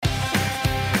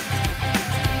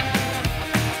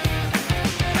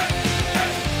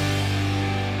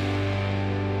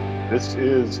This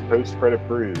is Post Credit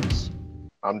Brews.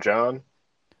 I'm John,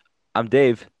 I'm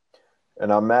Dave.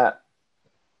 And I'm Matt.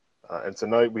 and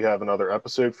tonight we have another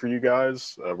episode for you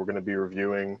guys. We're going to be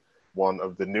reviewing one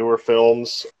of the newer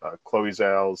films, Chloe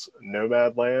Zhao's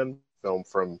Nomadland, film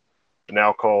from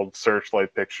now called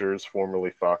Searchlight Pictures,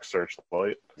 formerly Fox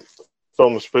Searchlight. The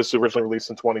film was supposed to originally release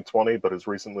in 2020, but is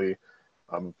recently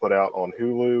put out on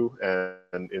Hulu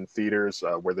and in theaters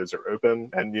where those are open.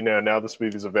 And now this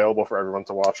movie is available for everyone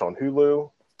to watch on Hulu.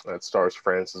 It stars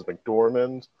Frances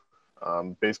McDormand.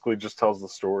 Basically, just tells the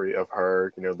story of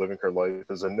her, living her life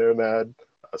as a nomad.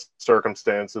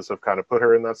 Circumstances have kind of put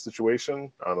her in that situation.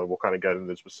 And we'll kind of get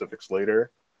into specifics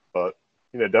later, but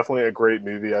definitely a great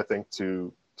movie, I think,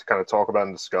 to kind of talk about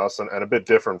and discuss, and a bit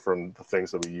different from the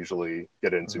things that we usually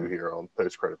get into here on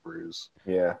Post Credit Brews.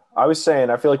 Yeah, I was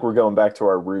saying, I feel like we're going back to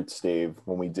our roots, Dave,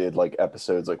 when we did like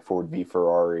episodes like Ford v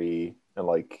Ferrari and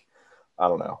like, I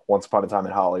don't know, Once Upon a Time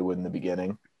in Hollywood in the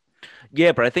beginning.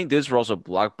 Yeah, but I think those were also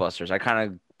blockbusters. I kind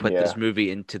of put Yeah. this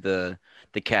movie into the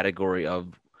category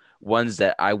of ones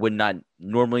that I would not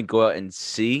normally go out and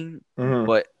see, Mhm.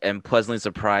 but am pleasantly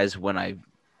surprised when I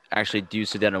actually do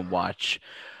sit down and watch.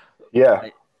 Yeah.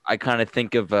 I kind of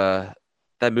think of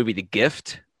that movie, The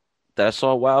Gift, that I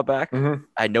saw a while back. Mhm.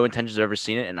 I had no intentions of ever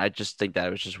seeing it, and I just think that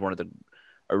it was just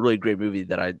a really great movie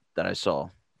that I saw.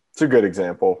 It's a good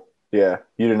example. Yeah,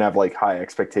 you didn't have like high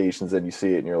expectations, and you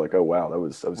see it, and you're like, "Oh wow, that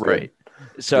was Right.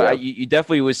 So Yeah. you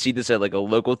definitely would see this at like a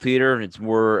local theater, and it's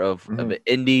more of Mhm. an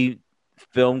indie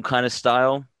film kind of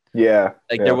style. good." Yeah,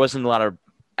 Like there yeah. wasn't a lot of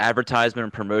advertisement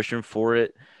and promotion for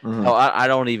it. Mhm. Hell, I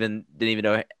didn't even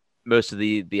know most of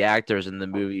the actors in the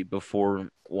movie before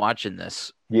watching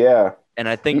this. Yeah, And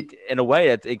I think in a way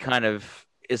it kind of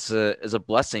is a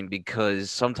blessing, because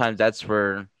sometimes that's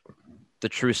where the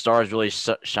true stars really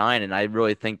shine. And I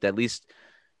really think that, at least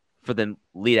for the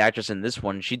lead actress in this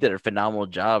one, she did a phenomenal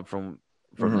job from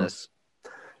Mhm. this.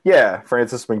 Yeah.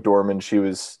 Frances McDormand,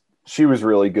 she was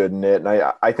really good in it, and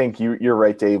I think you're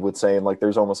right, Dave, with saying like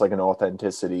there's almost like an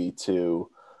authenticity to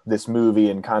this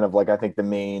movie, and kind of like I think the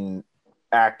main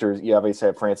actors, you obviously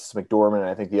have Frances McDormand, and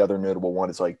I think the other notable one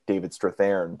is like David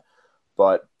Strathairn,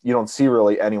 but you don't see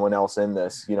really anyone else in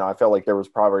this. I felt like there was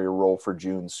probably a role for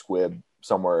June Squibb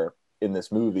somewhere in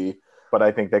this movie, but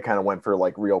I think they kind of went for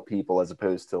like real people as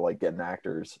opposed to like getting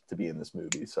actors to be in this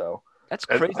movie. So That's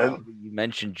And, crazy and that you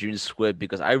mentioned June Squibb,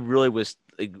 because I really was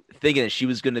like, thinking that she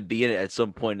was going to be in it at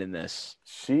some point in this.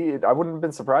 I wouldn't have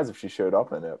been surprised if she showed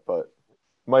up in it, but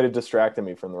might have distracted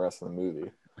me from the rest of the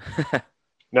movie.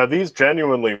 Now these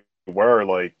genuinely were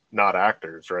like not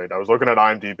actors, right? I was looking at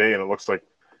IMDb, and it looks like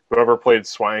whoever played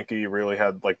Swanky really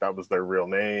had like that was their real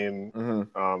name.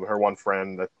 Mm-hmm. Her one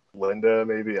friend, Linda,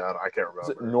 maybe I can't Is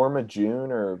it remember. Norma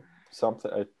June or something?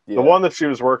 The Yeah, one that she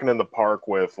was working in the park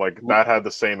with, like that had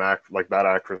the same like that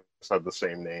actress had the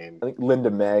same name. I think Linda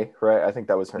May, right? I think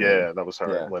that was her name. Yeah, that was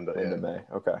her, Yeah, Linda. Linda Yeah, May.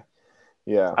 Okay.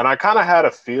 Yeah. and I kind of had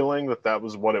a feeling that that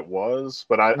was what it was,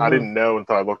 but I Mm-hmm. didn't know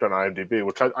until I looked on IMDb,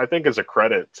 which I think is a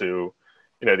credit to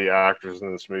the actors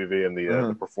in this movie and the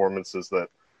Mm-hmm. performances that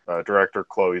director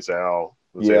Chloe Zhao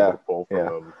was able Yeah. to pull from Yeah.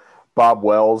 them. Bob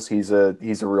Wells, he's a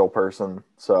real person.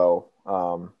 So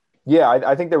yeah,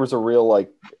 I think there was a real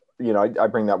like, I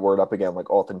bring that word up again,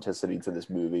 like authenticity to this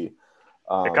movie. It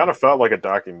kind Um, of felt like a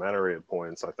documentary at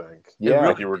points. I think It yeah,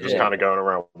 like really you were just did. kind of going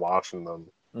around watching them.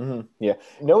 yeah.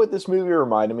 You know what this movie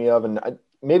reminded me of, and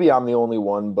maybe I'm the only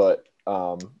one, but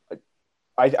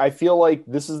I feel like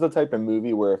this is the type of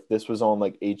movie where if this was on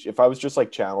like if I was just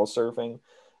like channel surfing,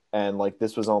 and like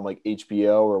this was on like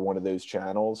HBO or one of those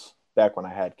channels back when I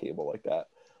had cable like that,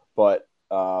 but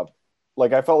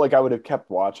like I felt like I would have kept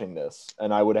watching this,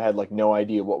 and I would have had like no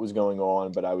idea what was going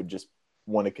on, but I would just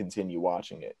want to continue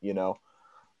watching it.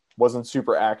 Wasn't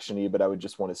super actiony, but I would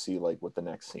just want to see like what the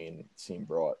next scene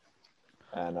brought.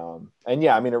 And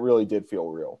yeah, I mean, it really did feel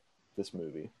real, this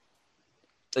movie.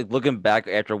 Like looking back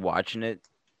after watching it,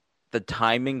 the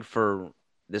timing for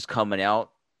this coming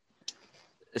out,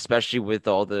 especially with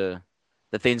all the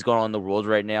things going on in the world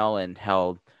right now, and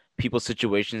how people's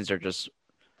situations are just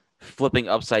flipping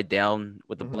upside down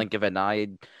with the Mm-hmm. blink of an eye,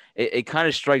 it kind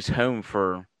of strikes home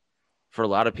for a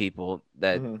lot of people,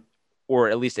 that, Mm-hmm. or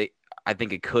at least I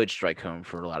think it could strike home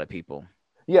for a lot of people.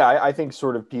 Yeah, I think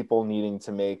sort of people needing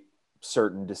to make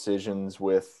certain decisions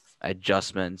with,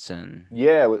 Adjustments and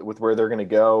yeah, with where they're going to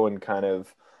go, and kind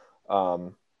of,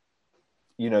 um,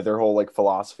 their whole like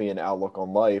philosophy and outlook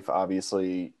on life.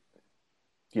 Obviously,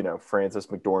 Frances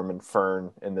McDormand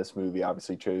Fern in this movie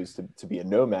obviously chose to be a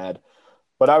nomad.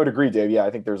 But I would agree, Dave. Yeah,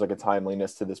 I think there's like a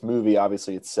timeliness to this movie.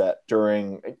 Obviously, it's set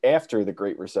after the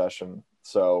Great Recession.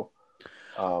 So,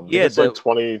 Yeah, It's like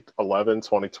 2011,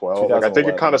 2012. Like I think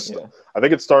it kind of, 2011, I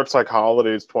think it starts like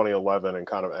holidays 2011 and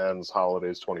kind of ends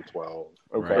holidays 2012.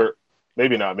 Okay. Or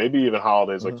maybe not. Maybe even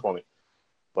holidays like Mhm.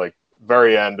 like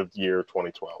very end of year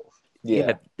 2012.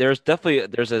 yeah. There's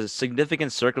a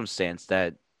significant circumstance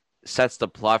that sets the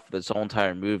plot for this whole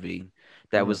entire movie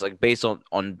that Mhm. was like based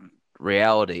on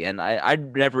reality, and I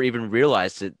never even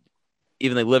realized it,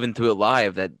 even like living through it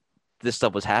live, that this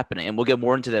stuff was happening. And we'll get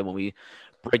more into that when we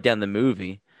break down the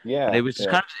movie. But Yeah. it was just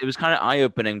it was kind of eye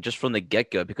opening just from the get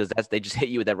go because they just hit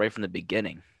you with that right from the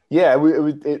beginning. Yeah,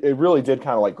 it really did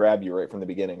kind of like grab you right from the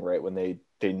beginning, right when they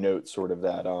note sort of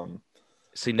that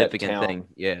Significant town thing,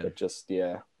 yeah. that just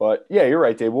But yeah, you're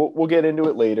right, Dave. We'll get into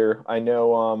it later. I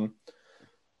know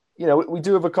we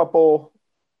do have a couple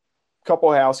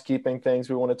housekeeping things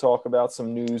we want to talk about.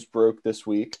 Some news broke this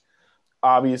week.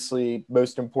 Obviously,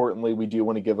 most importantly, we do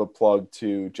want to give a plug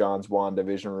to John's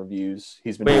WandaVision reviews.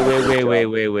 He's been doing a great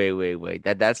job. Wait.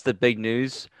 That's the big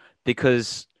news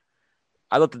because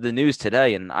I looked at the news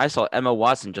today and I saw Emma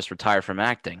Watson just retired from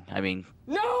acting. I mean,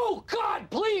 No, God,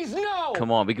 please, no.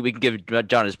 come on, we can give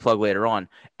John his plug later on.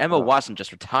 Emma Watson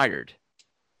just retired.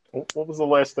 What was the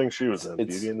last thing she was in? It's-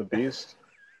 Beauty and the Beast?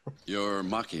 You're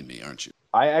mocking me, aren't you?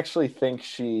 I actually think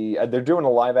they're doing a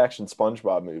live action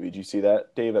SpongeBob movie. Did you see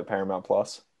that, Dave, at Paramount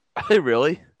Plus? Are they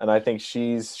really? And I think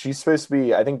she's supposed to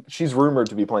be. I think she's rumored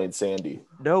to be playing Sandy.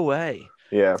 No way.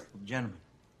 Yeah. Gentlemen,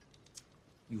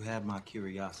 you had my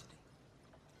curiosity,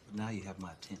 but now you have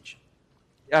my attention.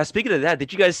 Speaking of that,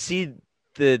 did you guys see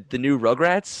the new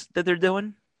Rugrats that they're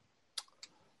doing?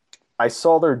 I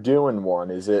saw they're doing one.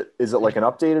 Is it like an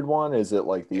updated one? Is it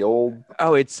like the old?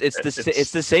 Oh, it's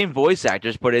the same voice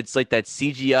actors, but it's like that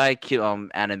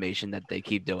CGI animation that they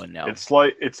keep doing now. It's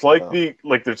like it's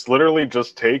literally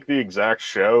just take the exact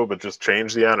show but just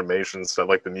change the animations so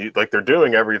like they're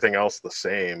doing everything else the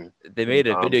same. They made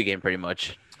a video game pretty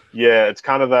much. Yeah, it's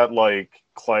kind of that like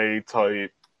clay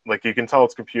type. Like you can tell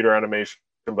it's computer animation,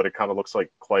 but it kind of looks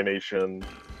like claymation.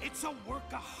 It's a work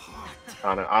of art.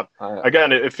 Kind of.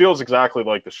 Again, it feels exactly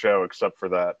like the show except for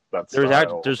that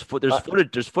style. There's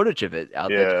footage of it out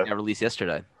there that got released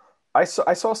yesterday. I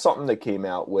saw something that came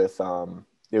out with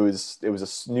it was a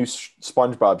new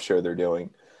SpongeBob show they're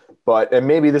doing, and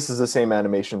maybe this is the same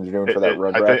animation they're doing for that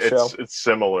Rugrats show. It's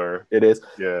similar. It is.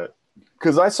 Yeah.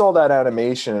 Because I saw that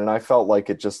animation and I felt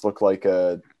like it just looked like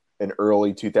an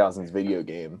early 2000s video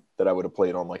game that I would have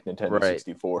played on like Nintendo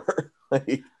 64.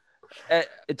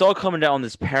 It's all coming out on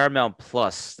this Paramount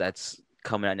Plus that's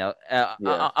coming out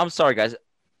now. I'm sorry, guys.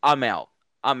 I'm out.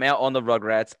 I'm out on the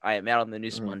Rugrats. I am out on the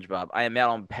new SpongeBob. I am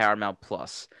out on Paramount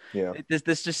Plus. Yeah.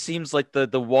 This just seems like the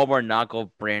Walmart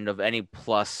knockoff brand of any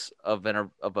plus of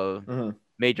a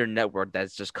major network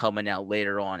that's just coming out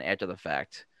later on after the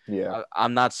fact. Yeah.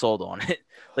 I'm not sold on it.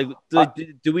 Like,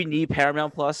 do we need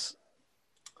Paramount Plus?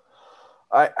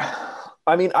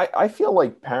 I mean, I feel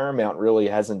like Paramount really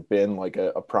hasn't been like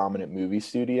a prominent movie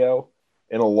studio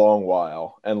in a long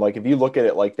while. And like, if you look at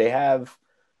it, like they have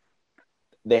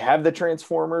the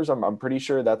Transformers. I'm pretty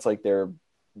sure that's like their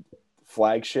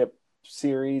flagship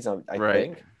series. I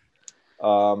think.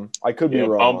 I could be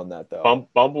wrong on that though.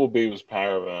 Bumblebee was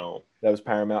Paramount. That was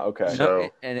Paramount. Okay. No,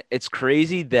 and it's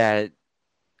crazy that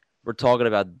we're talking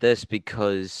about this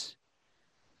because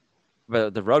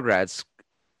the Rugrats.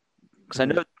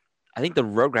 Because I think the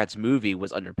Rugrats movie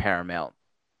was under Paramount.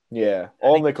 Yeah,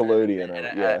 all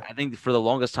Nickelodeon. I think for the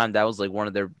longest time that was like one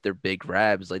of their big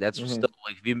grabs. Like that's still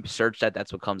like if you search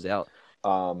that's what comes out.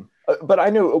 But I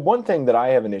know one thing that I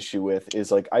have an issue with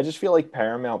is like I just feel like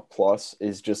Paramount Plus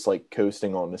is just like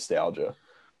coasting on nostalgia.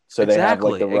 So they have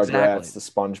like the Rugrats, the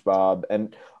SpongeBob,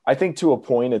 and I think to a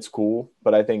point it's cool,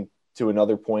 but I think to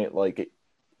another point, like,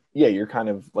 you're kind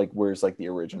of like, where's like the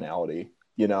originality,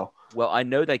 you know? Well, I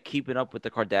know that Keeping Up with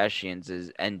the Kardashians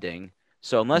is ending,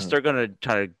 so unless they're gonna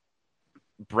try to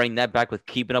bring that back with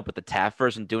Keeping Up with the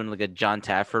Taffers and doing like a John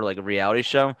Taffer like a reality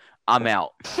show, I'm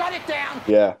out. Shut it down.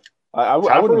 Yeah, I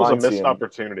Taffer wouldn't mind was a missed seeing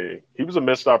opportunity. He was a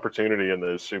missed opportunity in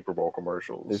the Super Bowl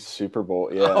commercials. the Super Bowl.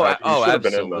 Yeah,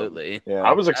 Absolutely. yeah.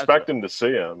 I was expecting to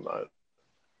see him.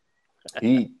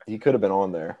 He could have been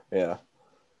on there. Yeah.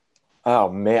 Oh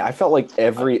man, I felt like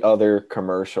every other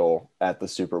commercial at the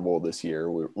Super Bowl this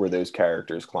year were those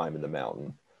characters climbing the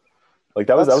mountain. Like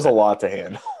that was a lot to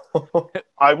handle.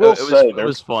 I will say it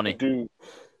was funny.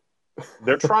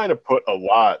 They're trying to put a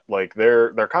lot. Like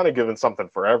they're kind of giving something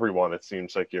for everyone. It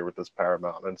seems like here with this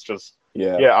Paramount. And it's just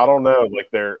yeah. I don't know. Like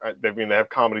they have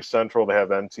Comedy Central, they have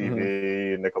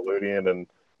MTV, Nickelodeon, and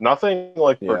nothing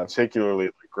like particularly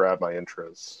grabbed my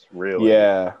interest. Really.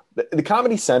 Yeah, the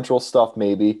Comedy Central stuff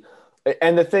maybe.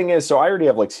 And the thing is, so I already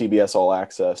have like CBS All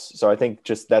Access, so I think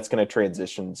just that's going to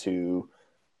transition to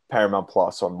Paramount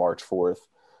Plus on March 4th.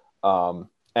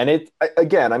 And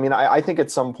again, I mean, I think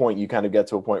at some point you kind of get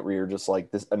to a point where you're just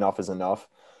like, this enough is enough.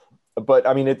 But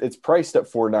I mean, it's priced at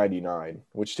 $4.99,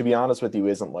 which to be honest with you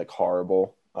isn't like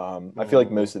horrible. I feel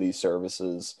like most of these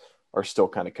services are still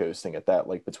kind of coasting at that,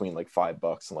 like between like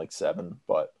 $5 and like $7.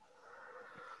 But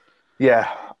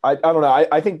yeah, I don't know.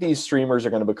 I think these streamers are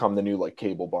going to become the new like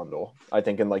cable bundle. I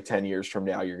think in like 10 years from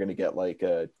now, you're going to get like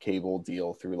a cable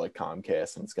deal through like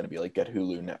Comcast, and it's going to be like get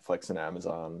Hulu, Netflix, and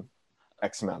Amazon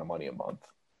X amount of money a month.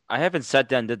 I haven't sat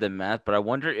down and did the math, but I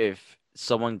wonder if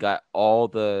someone got all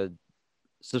the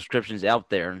subscriptions out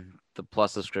there, the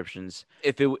plus subscriptions,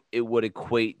 if it would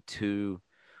equate to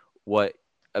what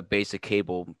a basic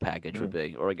cable package would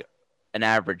be, or like an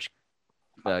average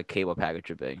cable package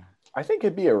would be. I think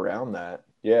it'd be around that.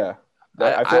 Yeah.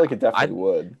 I feel like it definitely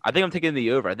would. I think I'm taking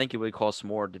the over. I think it would cost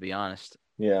more, to be honest.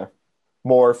 Yeah.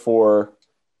 More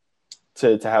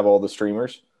to have all the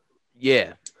streamers.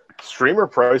 Yeah. Streamer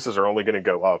prices are only going to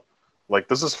go up. Like,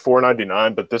 this is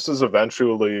 $4.99, but this is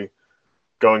eventually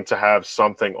going to have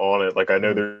something on it. Like, I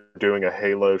know they're doing a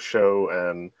Halo show,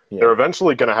 and they're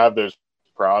eventually going to have those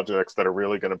projects that are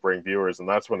really going to bring viewers, and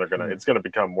that's when they're going to it's going to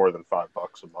become more than $5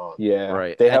 a month. Yeah,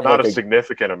 right. They have not like a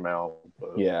significant amount.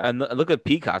 But... Yeah, and look at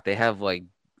Peacock. They have like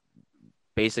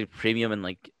basic, premium, and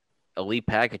like elite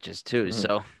packages too.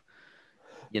 So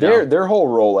their whole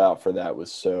rollout for that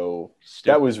was so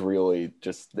stupid. That was really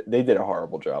just they did a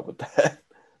horrible job with that.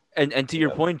 And to your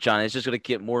point, John, it's just going to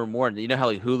get more and more. And you know how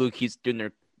like Hulu keeps doing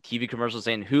their TV commercials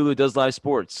saying Hulu does live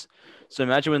sports. So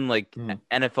imagine when like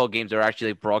NFL games are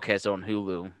actually like, broadcast on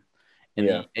Hulu,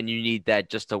 and and you need that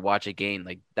just to watch a game.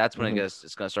 Like that's when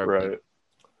it's going to start like,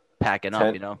 packing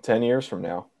up. 10 years from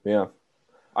now,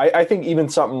 I think even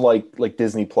something like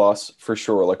Disney Plus for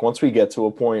sure. Like once we get to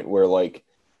a point where like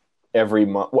every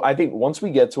month, I think once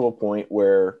we get to a point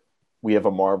where we have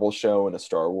a Marvel show and a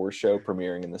Star Wars show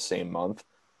premiering in the same month,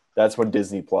 that's when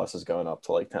Disney Plus is going up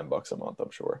to like $10 a month,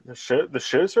 I'm sure. The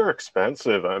shows are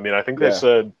expensive. I mean, I think they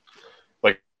said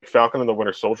like Falcon and the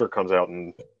Winter Soldier comes out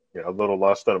in a little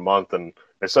less than a month, and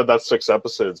they said that's 6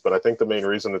 episodes. But I think the main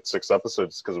reason it's 6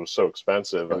 episodes is because it was so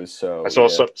expensive. I saw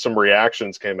some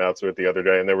reactions came out to it the other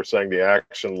day, and they were saying the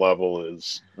action level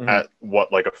is at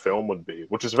what like a film would be,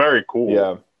 which is very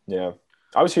cool. Yeah.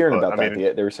 I was hearing about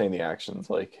that. They were saying the actions,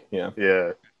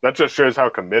 that just shows how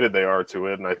committed they are to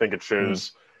it, and I think it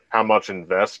shows how much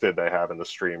invested they have in the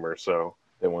streamer. So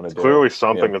they want to clearly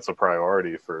something that's a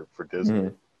priority for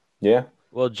Disney. Yeah.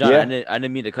 Well, John, I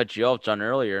didn't mean to cut you off, John,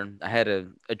 earlier. I had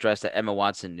to address the Emma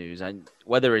Watson news.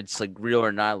 Whether it's like real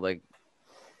or not, like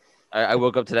I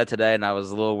woke up to that today and I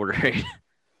was a little worried.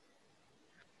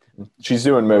 She's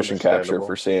doing motion capture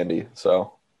for Sandy,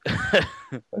 so I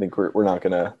think we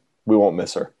won't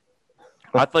miss her.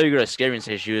 I thought you were gonna scare me and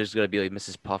say she was gonna be like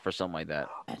Mrs. Puff or something like that.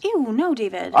 Ew, no,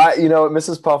 David.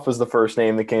 Mrs. Puff was the first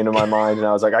name that came to my mind, and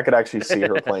I was like, I could actually see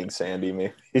her playing Sandy,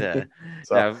 maybe. Yeah.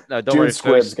 So, no, don't worry,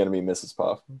 Squibb's gonna be Mrs.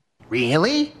 Puff.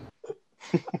 Really?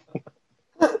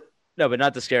 No, but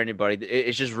not to scare anybody.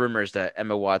 It's just rumors that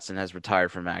Emma Watson has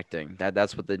retired from acting.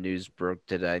 That's what the news broke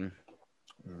today.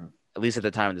 At least at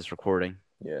the time of this recording.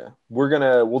 Yeah,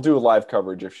 we'll do a live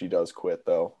coverage if she does quit,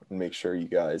 though, and make sure you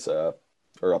guys are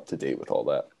up to date with all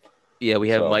that. Yeah, we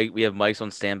have mics on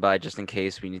standby just in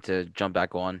case we need to jump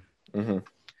back on.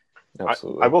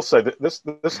 Absolutely. I will say that this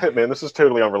Hitman, this is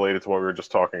totally unrelated to what we were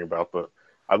just talking about, but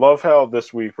I love how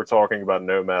this week we're talking about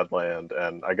Nomadland,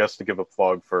 and I guess to give a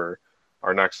plug for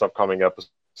our next upcoming episode,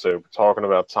 we're talking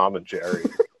about Tom and Jerry.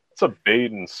 It's a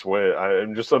bait and switch.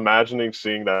 I'm just imagining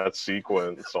seeing that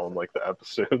sequence on like the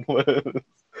episode list.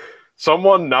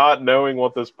 Someone not knowing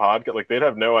what this podcast, like they'd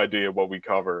have no idea what we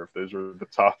cover if those were the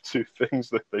top 2 things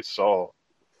that they saw.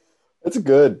 That's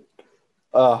good.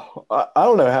 I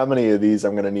don't know how many of these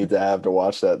I'm going to need to have to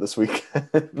watch that this week.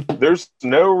 There's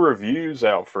no reviews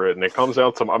out for it, and it comes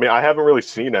out tomorrow. I mean, I haven't really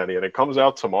seen any, and it comes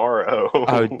out tomorrow.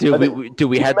 Oh, dude,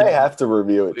 we have to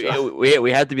review it.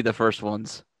 We have to be the first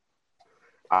ones.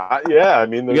 Yeah, I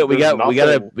mean, we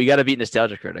gotta beat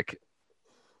Nostalgia Critic.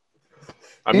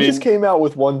 He just came out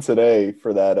with one today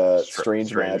for that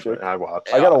Strange Magic. I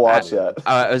gotta watch that.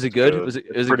 Was it good? Was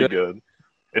it pretty good?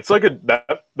 It's like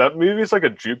that movie is like a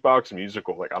jukebox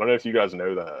musical. Like I don't know if you guys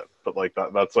know that, but like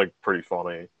that's like pretty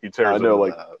funny. He tears. I know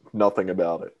like nothing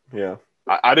about it. Yeah,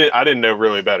 I didn't know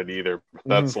really about it either.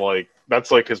 That's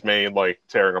like his main like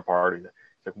tearing apart.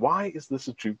 Like, why is this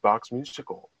a jukebox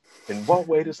musical? In what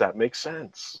way does that make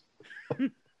sense?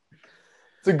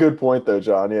 It's a good point though,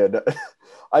 John. Yeah,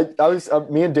 I was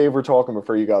me and Dave were talking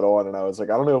before you got on, and I was like,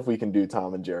 I don't know if we can do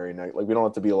Tom and Jerry night. Like, we don't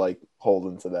have to be like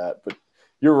holding to that. But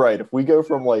you're right. If we go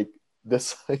from like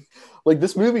this, like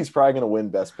this movie's probably gonna win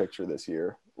Best Picture this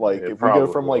year. Like, It if we go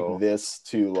from probably like will. this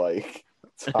to like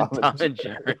Tom and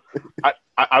Jerry.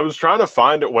 I was trying to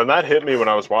find it when that hit me when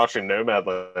I was watching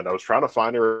Nomadland. I was trying to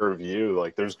find a review.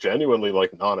 Like, there's genuinely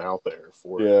like none out there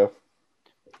for it. Yeah.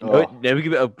 Oh, Maybe we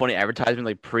give a funny advertisement,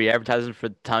 like pre-advertisement for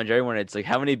Tom and Jerry, when it's like,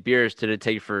 how many beers did it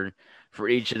take for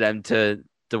each of them to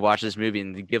watch this movie,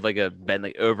 and to give like a bet,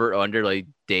 like over or under, like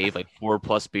Dave like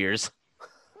 4+ beers,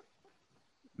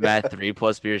 Matt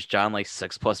 3+ beers, John like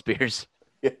 6+ beers,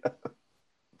 yeah.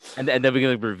 and then we can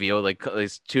like reveal, like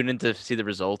tune in to see the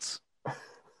results.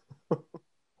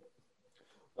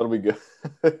 That'll be good.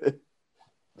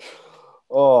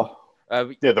 Oh, Yeah,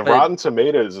 the but- Rotten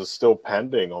Tomatoes is still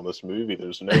pending on this movie.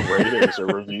 There's no ratings or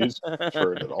reviews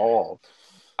for it at all.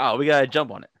 Oh, we gotta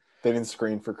jump on it. they didn't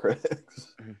screen for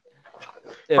critics.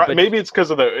 Yeah, but, Maybe it's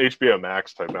because of the HBO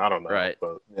Max type. I don't know. Right.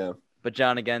 But Yeah. but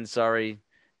John, again, sorry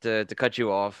to cut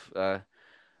you off.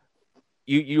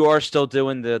 You are still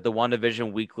doing the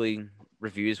WandaVision weekly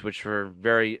reviews, which we're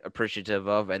very appreciative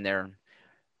of, and they're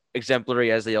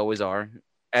exemplary as they always are,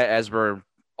 as we're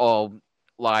all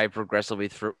live progressively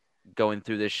through going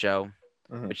through this show,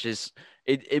 Mhm. which is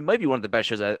it might be one of the best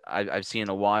shows I've seen in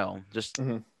a while. Just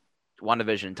Mhm.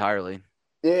 WandaVision entirely.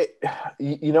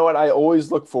 You know what? I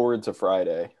always look forward to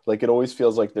Friday. Like, it always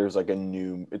feels like there's like a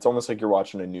new. It's almost like you're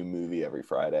watching a new movie every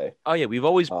Friday. Oh yeah, we've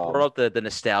always brought up the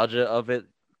nostalgia of it,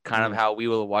 kind of Mhm. how we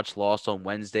will watch Lost on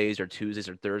Wednesdays or Tuesdays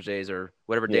or Thursdays or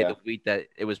whatever day Yeah. of the week that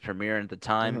it was premiering at the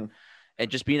time, Mhm. and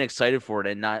just being excited for it,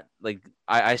 and not like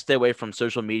I stay away from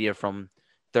social media from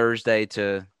Thursday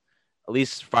to at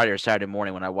least Friday or Saturday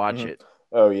morning when I watch Mhm. it.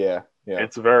 Oh yeah, yeah,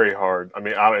 it's very hard. I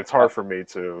mean, it's hard for me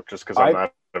too, just because I'm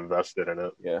not invested in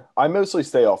it. yeah. I mostly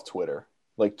stay off Twitter.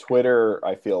 Like Twitter,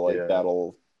 I feel like Yeah.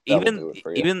 that'll Even do it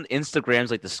for you. even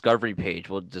Instagram's like discovery page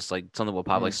will just like something will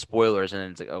pop like spoilers, and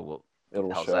then it's like, oh well,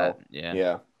 It'll how's show. that?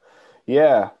 Yeah.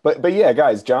 Yeah. But yeah,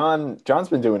 guys, John's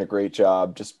been doing a great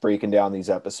job just breaking down these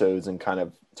episodes and kind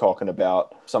of talking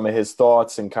about some of his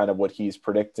thoughts and kind of what he's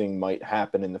predicting might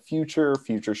happen in the future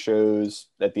shows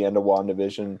at the end of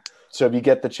WandaVision. So if you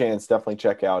get the chance, definitely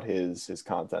check out his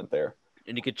content there.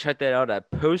 And you can check that out at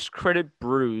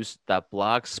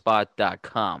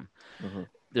postcreditbrews.blogspot.com. Mhm.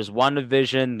 There's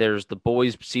WandaVision, there's The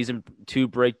Boys season 2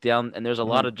 breakdown, and there's a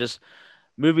lot of just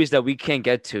movies that we can't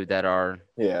get to that are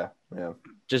Yeah.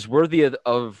 just worthy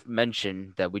of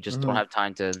mention that we just don't Mhm. have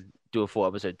time to do a full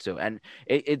episode to. And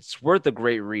it's worth a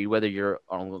great read, whether you're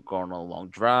going on a long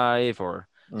drive or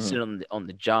Mhm. sitting on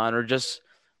the John or just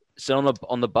sit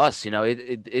on the bus. You know,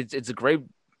 it's a great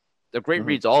Mhm.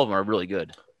 reads. All of them are really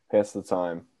good. Pass the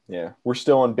time. Yeah. We're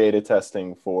still on beta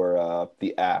testing for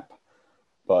the app,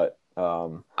 but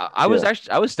I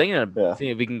was thinking of Yeah.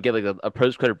 seeing if we can get like a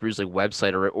post credit Brews like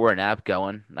website or an app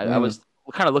going. I was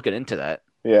kind of looking into that.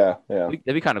 yeah. That'd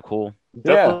be kind of cool.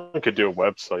 Definitely could do a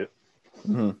website.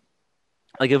 Mhm.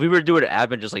 Like if we were to do an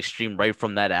app and just like stream right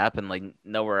from that app and like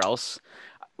nowhere else,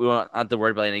 we won't have to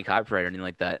worry about any copyright or anything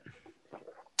like that.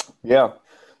 Yeah.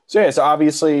 So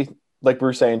obviously, like we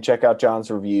were saying, check out John's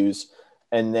reviews.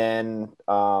 And then,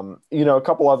 a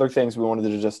couple other things we wanted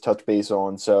to just touch base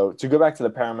on. So to go back to the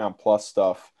Paramount Plus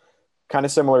stuff, kind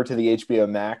of similar to the HBO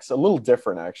Max, a little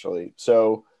different actually.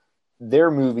 So their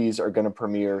movies are going to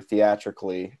premiere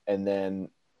theatrically, and then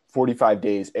 45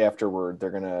 days afterward, they're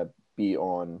going to be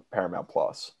on Paramount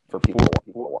Plus for people to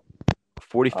watch.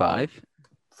 45.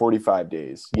 45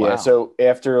 days. Wow. Yeah. So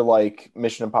after like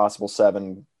Mission Impossible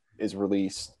 7 is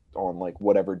released on like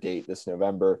whatever date this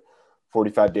November,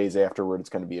 45 days afterward, it's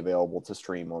going to be available to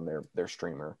stream on their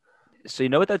streamer. So you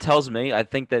know what that tells me? I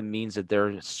think that means that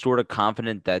they're sort of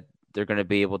confident that they're going to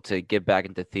be able to get back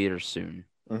into theaters soon.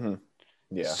 Mm-hmm.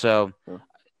 Yeah. So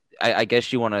I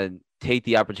guess you want to take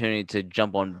the opportunity to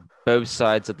jump on both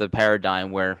sides of the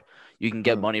paradigm where you can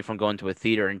get money from going to a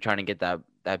theater and trying to get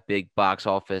that big box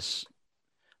office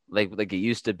like it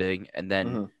used to be, and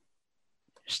then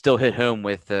still hit home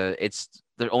with it's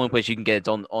the only place you can get it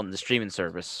on the streaming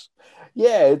service.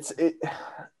 Yeah,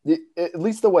 at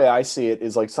least the way I see it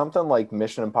is like something like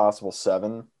Mission Impossible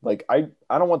 7. Like I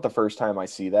don't want the first time I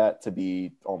see that to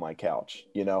be on my couch,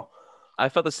 you know? I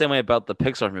felt the same way about the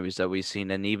Pixar movies that we've seen,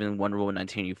 and even Wonder Woman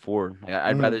 1984. Like,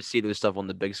 I'd rather see those stuff on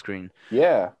the big screen.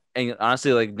 Yeah. And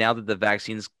honestly, like now that the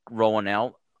vaccine's rolling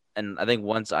out, and I think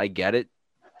once I get it,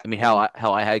 I mean, hell,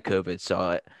 I had COVID, so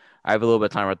I have a little bit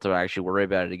of time to actually worry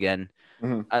about it again.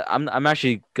 I'm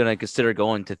actually gonna consider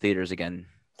going to theaters again.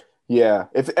 Yeah,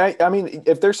 I mean,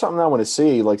 if there's something I want to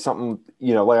see, like something,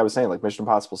 like I was saying, like Mission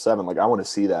Impossible 7, like I want to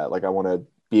see that. Like I want to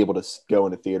be able to go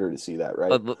in a theater to see that,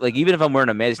 right? Like even if I'm wearing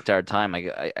a mask the entire time,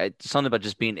 like something about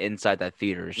just being inside that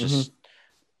theater is just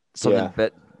something Yeah.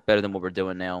 better than what we're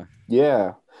doing now.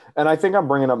 Yeah. And I think I'm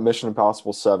bringing up Mission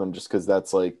Impossible 7 just because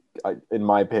that's like, in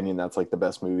my opinion, that's like the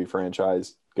best movie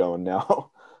franchise going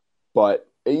now. But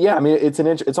yeah, I mean,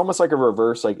 it's almost like a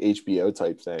reverse like HBO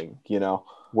type thing,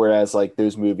 whereas like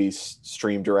those movies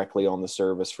stream directly on the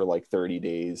service for like 30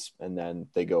 days and then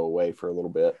they go away for a little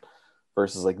bit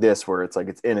versus like this where it's like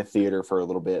it's in a theater for a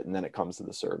little bit and then it comes to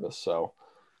the service. So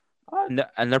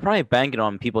and they're probably banking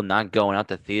on people not going out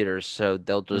to theaters, so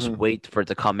they'll just wait for it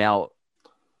to come out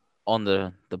on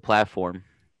the platform.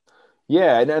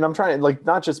 Yeah, and I'm trying to like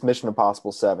not just Mission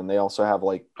Impossible 7, they also have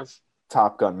like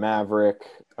Top Gun Maverick,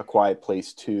 A Quiet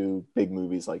Place 2, big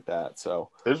movies like that. So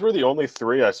those were the only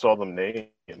three I saw them name.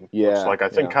 Yeah, which, like I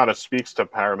think kind of speaks to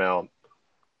Paramount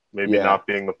maybe not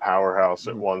being the powerhouse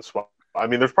at one spot. I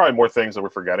mean, there's probably more things that we're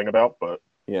forgetting about, but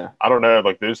yeah, I don't know.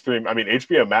 Like those three. I mean,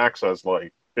 HBO Max has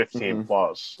like 15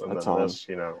 plus, and then this,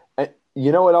 And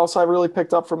you know what else I really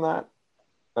picked up from that?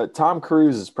 Tom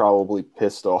Cruise is probably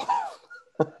pissed off.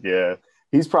 Yeah,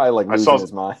 he's probably like losing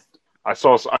his mind. I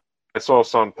saw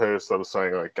some post that was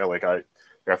saying like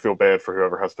I feel bad for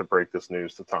whoever has to break this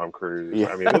news to Tom Cruise. Yeah.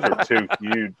 I mean, those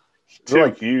are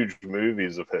two huge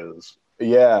movies of his.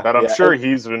 Yeah, that I'm sure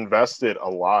he's invested a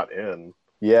lot in.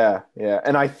 Yeah,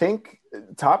 and I think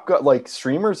Top Gun, like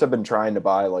streamers have been trying to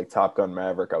buy like Top Gun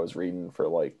Maverick. I was reading for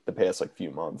like the past like few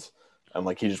months, and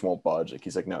like he just won't budge. Like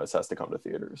he's like, no, this has to come to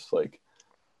theaters. Like,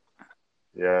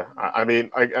 yeah, I mean,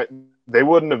 they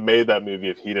wouldn't have made that movie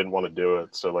if he didn't want to do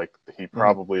it. So like, he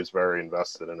probably is very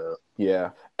invested in it. Yeah,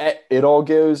 it all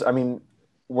goes. I mean,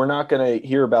 we're not gonna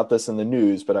hear about this in the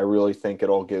news, but I really think it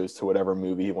all goes to whatever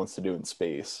movie he wants to do in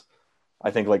space. I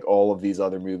think like all of these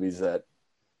other movies that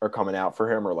are coming out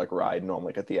for him are like riding on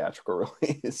like a theatrical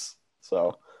release.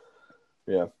 So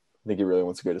yeah, I think he really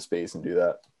wants to go to space and do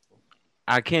that.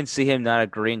 I can't see him not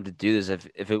agreeing to do this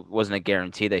if it wasn't a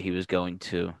guarantee that he was going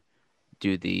to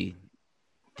do the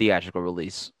theatrical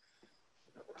release.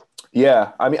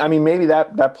 Yeah, I mean maybe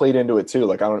that played into it too.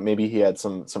 Like I don't, maybe he had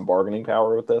some bargaining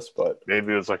power with this, but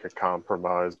maybe it was like a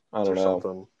compromise I don't know.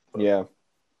 Something. Yeah,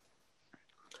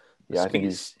 I think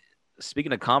he's.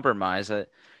 Speaking of compromise, do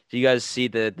you guys see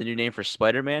the new name for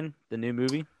Spider-Man, the new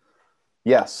movie?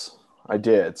 Yes, I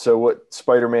did. So what?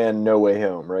 Spider-Man: No Way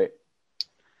Home, right?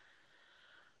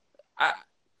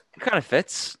 It kind of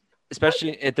fits,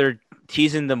 especially if they're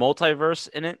teasing the multiverse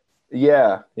in it.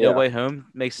 Yeah. No Way Home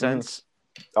makes sense.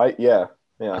 Yeah.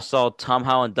 I saw Tom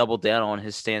Holland double down on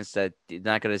his stance that he's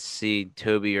not going to see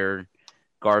Tobey or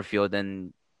Garfield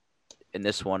in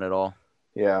this one at all.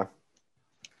 Yeah.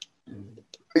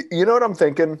 You know what I'm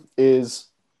thinking is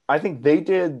I think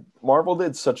Marvel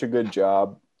did such a good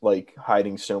job like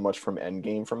hiding so much from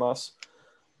Endgame from us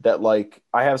that like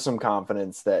I have some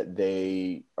confidence that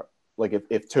they like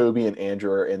if Tobey and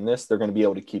Andrew are in this, they're going to be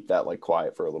able to keep that like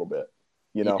quiet for a little bit.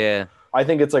 Yeah. I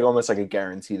think it's like almost like a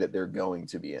guarantee that they're going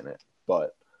to be in it.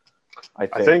 But I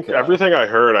think everything I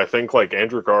heard, I think like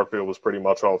Andrew Garfield was pretty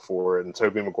much all for it, and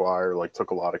Tobey Maguire like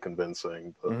took a lot of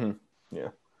convincing. But... Yeah.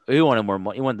 He wanted more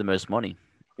money. He wanted the most money.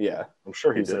 Yeah, I'm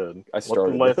sure he did. Like, I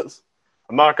started this.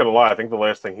 I'm not gonna lie. I think the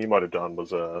last thing he might have done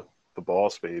was the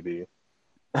Boss Baby.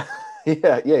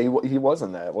 yeah, he was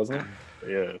in that, wasn't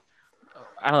he? Yeah.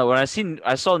 I don't know. When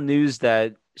I saw news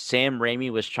that Sam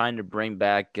Raimi was trying to bring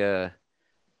back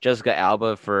Jessica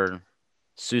Alba for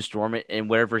Sue Storm and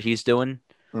whatever he's doing.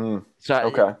 So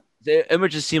okay. It would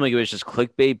just seem like it was just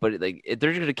clickbait, but like if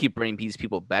they're gonna keep bringing these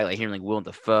people back, like hearing like Willem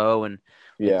Dafoe and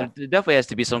there definitely has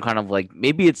to be some kind of like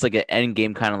maybe it's like an end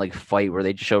game kind of like fight where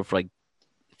they just show up for like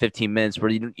 15 minutes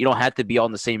where you don't have to be all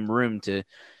in the same room to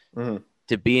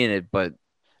be in it, but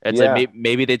it's like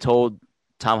maybe they told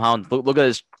Tom Holland look at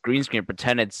this green screen,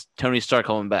 pretend it's Tony Stark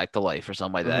coming back to life or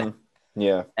something like that.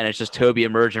 Yeah, and it's just Tobey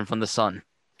emerging from the sun.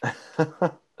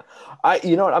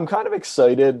 You know what? I'm kind of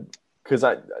excited because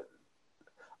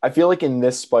I feel like in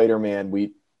this Spider-Man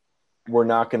we're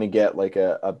not going to get like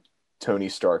a Tony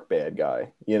Stark bad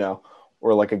guy,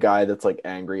 or like a guy that's like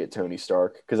angry at Tony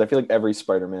Stark, because I feel like every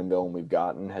Spider-Man villain we've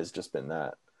gotten has just been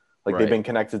that, like they've been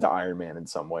connected to Iron Man in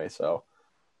some way. So,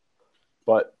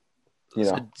 but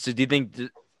so do you think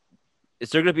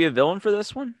is there going to be a villain for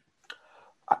this one?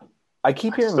 I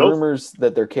keep hearing rumors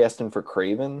that they're casting for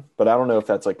Kraven, but I don't know if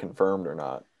that's like confirmed or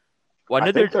not. Well,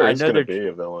 I think there's going to be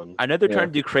a villain. I know they're trying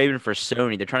to do Kraven for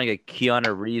Sony. They're trying to get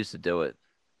Keanu Reeves to do it.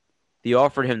 They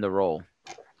offered him the role,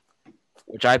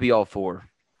 which I'd be all for.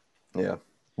 Yeah,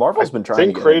 Marvel's been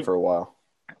trying to get him for a while.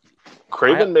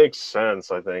 Craven makes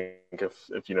sense, I think,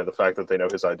 if you know the fact that they know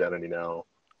his identity now.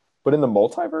 But in the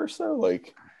multiverse, though,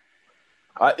 like,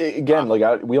 we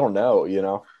don't know, you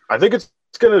know. I think it's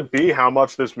going to be how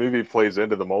much this movie plays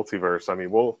into the multiverse. I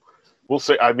mean, we'll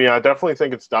see. I mean, I definitely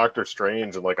think it's Doctor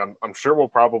Strange, and like I'm sure we'll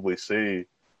probably see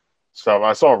stuff.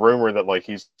 I saw a rumor that like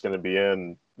he's going to be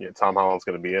in, you know, Tom Holland's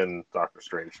going to be in Doctor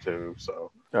Strange too.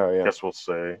 So I guess we'll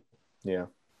see. Yeah.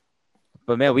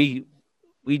 But man, we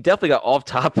definitely got off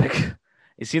topic.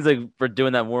 It seems like we're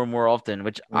doing that more and more often,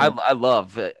 which I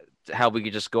love how we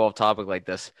could just go off topic like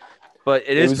this. But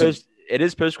it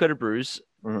is post credit brews,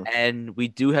 and we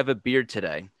do have a beer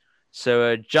today.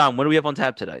 So John, what do we have on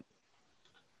tap today?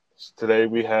 Today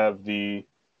we have the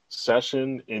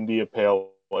Session India Pale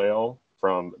Ale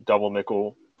from Double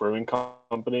Nickel Brewing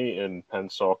Company in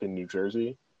Pennsauken, New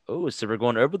Jersey. Oh, so we're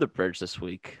going over the bridge this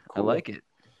week. Cool. I like it.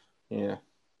 Yeah.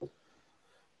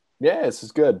 Yeah, this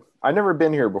is good. I've never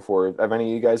been here before. Have any of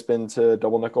you guys been to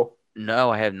Double Nickel? No,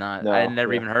 I have not. I had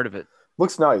never even heard of it.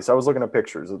 Looks nice. I was looking at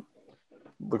pictures. It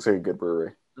looks like a good brewery.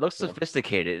 It looks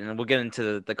sophisticated, and we'll get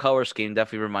into the color scheme.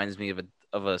 Definitely reminds me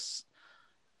of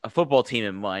a football team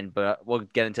in mind, but we'll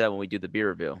get into that when we do the beer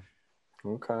review.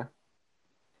 Okay.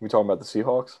 We talking about the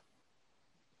Seahawks?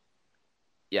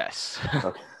 Yes.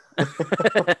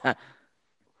 Okay.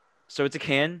 So it's a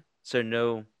can. So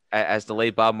no, as the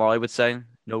late Bob Marley would say,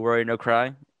 no worry, no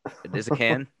cry. It is a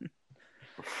can.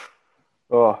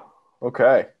 Oh,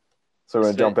 okay. So we're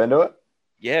going to jump into it?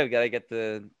 Yeah, we got to get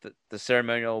the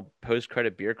ceremonial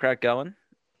post-credit beer crack going.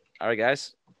 All right,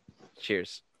 guys.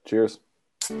 Cheers. Cheers.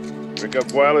 Drink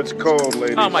up while it's cold,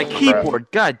 ladies. Oh, my keyboard.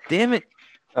 God damn it.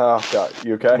 Oh, God.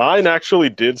 You okay? Mine actually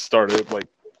did start it like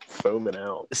foaming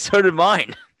out. So did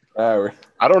mine. I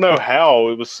don't know how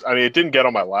it was. I mean, it didn't get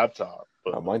on my laptop.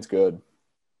 But mine's good.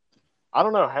 I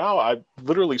don't know how. I'm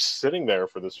literally sitting there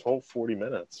for this whole 40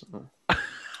 minutes.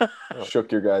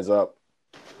 Shook your guys up.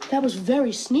 That was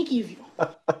very sneaky of you.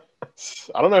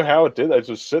 I don't know how it did. I was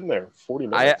just sitting there 40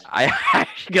 minutes. I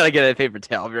gotta get a paper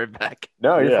towel. I'll be right back.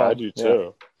 No, you're fine. I do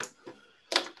too.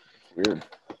 Weird.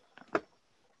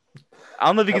 I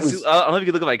don't know if you can see. I don't know if you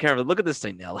can look at my camera. But look at this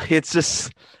thing now. It's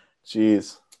just.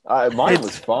 Jeez. Mine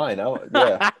was fine.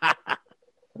 Yeah.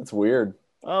 That's weird.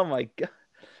 Oh my god.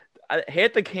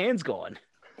 Half the can's gone.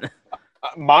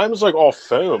 Mine was like all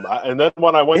foam, and then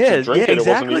when I went to drink it,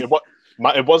 exactly.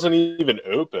 it wasn't even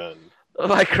open.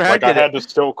 Oh, I cracked it. I had to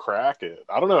still crack it.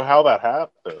 I don't know how that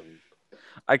happened.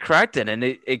 I cracked it, and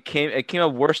it came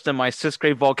up worse than my 6th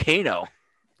grade volcano.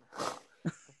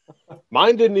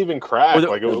 Mine didn't even crack.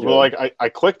 I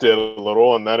clicked it a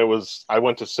little, and then I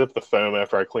went to sip the foam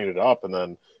after I cleaned it up, and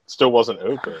then it still wasn't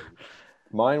open.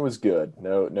 Mine was good.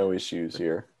 No issues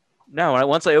here. No,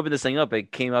 once I opened this thing up,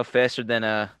 it came up faster than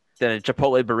a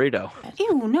Chipotle burrito.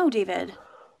 Ew, no, David.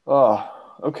 Oh,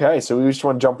 okay. So we just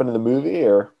want to jump into the movie,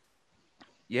 or?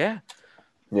 Yeah.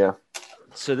 Yeah.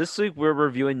 So this week we're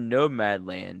reviewing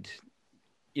Nomadland.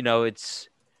 You know, it's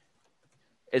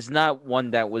not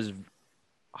one that was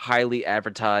highly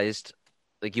advertised.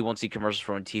 Like you won't see commercials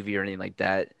for on TV or anything like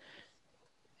that.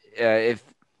 If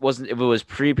it was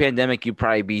pre-pandemic, you'd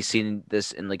probably be seeing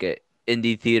this in like a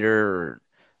indie theater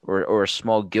or a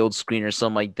small guild screen or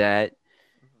something like that.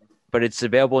 But it's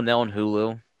available now on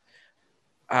Hulu.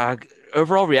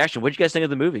 Overall reaction, what did you guys think of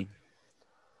the movie?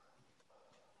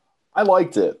 I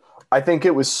liked it. I think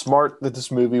it was smart that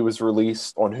this movie was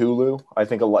released on Hulu. I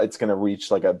think it's going to reach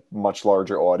like a much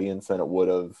larger audience than it would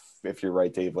have, if you're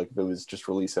right, Dave, like if it was just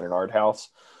released in an art house.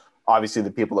 Obviously, the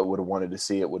people that would have wanted to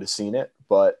see it would have seen it.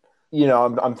 But, you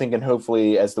know, I'm thinking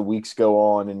hopefully as the weeks go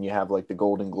on and you have like the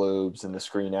Golden Globes and the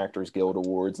Screen Actors Guild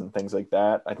Awards and things like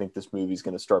that, I think this movie's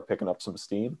going to start picking up some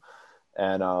steam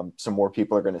and some more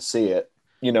people are going to see it.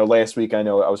 You know, last week, I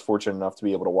know I was fortunate enough to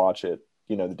be able to watch it,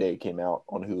 you know, the day it came out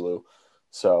on Hulu.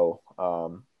 So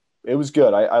it was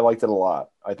good. I liked it a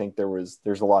lot. I think there's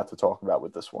a lot to talk about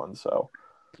with this one. So,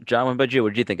 John, what about you?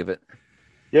 What did you think of it?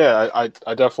 Yeah,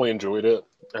 I definitely enjoyed it.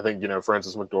 I think, you know,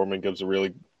 Frances McDormand gives a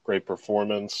really great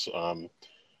performance. I think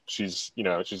she's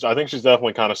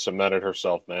definitely kind of cemented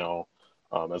herself now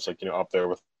as like, you know, up there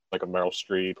with like a Meryl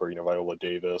Streep or, you know, Viola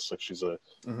Davis. Like she's a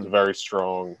very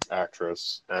strong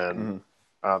actress. And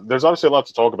there's obviously a lot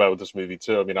to talk about with this movie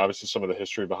too. I mean, obviously some of the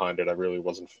history behind it I really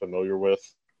wasn't familiar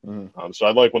with. So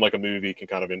I like when like a movie can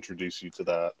kind of introduce you to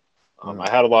that. I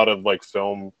had a lot of like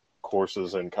film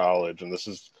courses in college, and this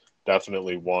is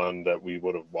definitely one that we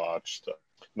would have watched.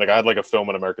 Like I had like a film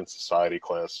and American Society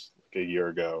class like a year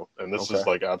ago, and this is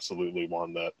like absolutely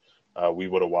one that we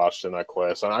would have watched in that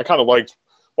class. And I kind of liked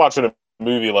watching a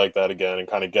movie like that again and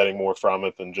kind of getting more from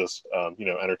it than just you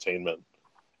know, entertainment.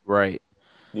 Right.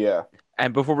 Yeah.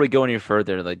 And before we go any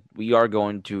further, like we are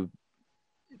going to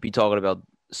be talking about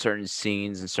certain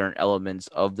scenes and certain elements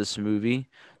of this movie.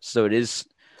 So it is,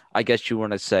 I guess you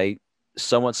want to say,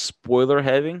 somewhat spoiler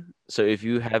heavy. So if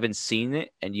you haven't seen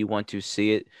it and you want to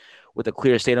see it with a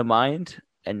clear state of mind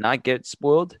and not get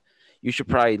spoiled, you should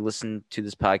probably listen to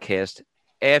this podcast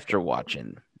after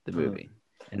watching the movie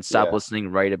and stop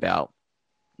listening right about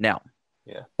now.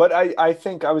 Yeah, but I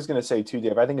think I was going to say too,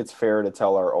 Dave, I think it's fair to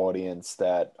tell our audience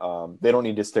that they don't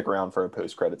need to stick around for a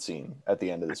post-credit scene at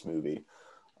the end of this movie.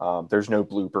 There's no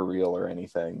blooper reel or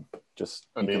anything. Just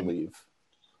you can leave.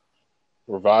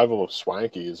 Revival of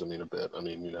Swanky is, a bit.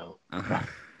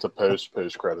 It's a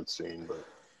post-credit scene, but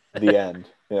the end.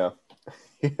 Yeah,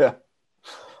 yeah.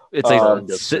 It's like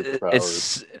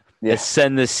it's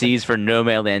send the seas for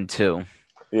Nomadland 2.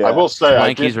 Yeah. I will say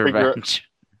Swanky's Revenge.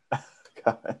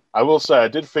 I will say I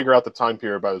did figure out the time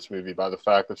period by this movie by the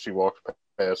fact that she walked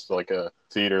past like a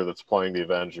theater that's playing the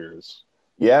Avengers.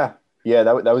 Yeah,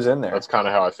 that was in there. That's kind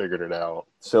of how I figured it out.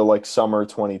 So like summer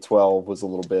 2012 was a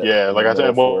little bit. Yeah, like I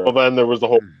said, well, then there was the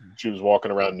whole she was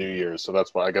walking around New Year's, so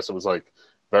that's why I guess it was like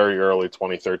very early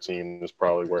 2013 is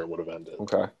probably where it would have ended.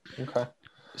 Okay.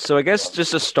 So I guess just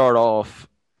to start off,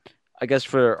 I guess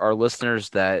for our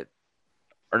listeners that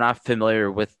are not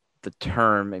familiar with the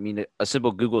term, a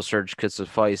simple Google search could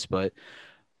suffice, but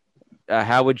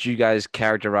how would you guys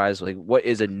characterize, like, what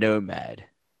is a nomad?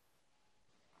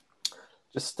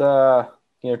 Just,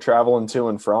 traveling to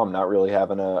and from, not really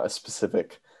having a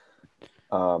specific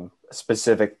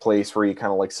place where you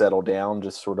kind of like settle down,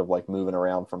 just sort of like moving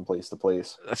around from place to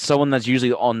place. Someone that's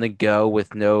usually on the go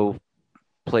with no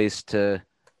place to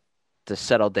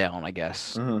settle down, I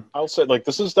guess. Mm-hmm. I'll say, like,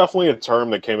 this is definitely a term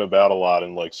that came about a lot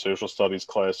in like social studies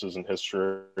classes and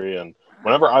history. And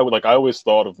whenever I always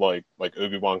thought of like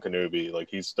Obi-Wan Kenobi, like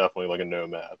he's definitely like a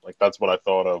nomad. Like that's what I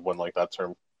thought of when like that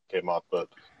term came up. But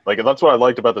like that's what I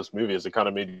liked about this movie is it kind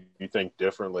of made you think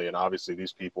differently. And obviously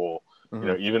these people,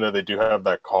 even though they do have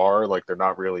that car, like they're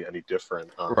not really any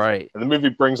different. Right. And the movie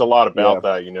brings a lot about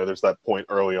that. There's that point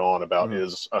early on about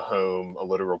is a home a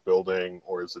literal building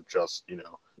or is it just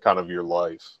kind of your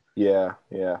life? Yeah.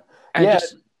 And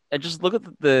just look at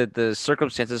the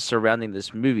circumstances surrounding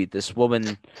this movie. This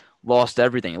woman lost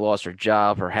everything. Lost her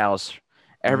job, her house,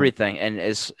 everything, and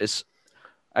is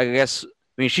I guess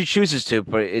she chooses to,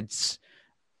 but it's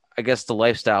I guess the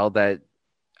lifestyle that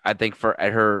I think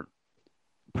at her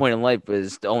point in life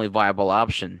is the only viable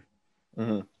option.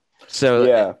 Mm-hmm.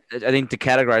 So I think to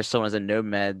categorize someone as a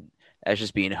nomad as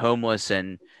just being homeless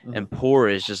and poor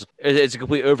is just it's a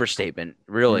complete overstatement,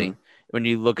 really. When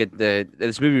you look at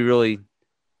this movie, really, at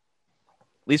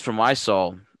least from what I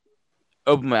saw,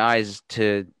 opened my eyes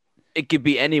to it could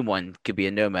be anyone could be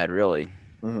a nomad, really.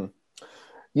 Mm-hmm.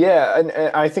 Yeah, and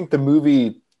I think the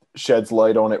movie sheds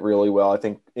light on it really well. I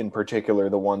think in particular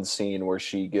the one scene where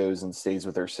she goes and stays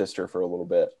with her sister for a little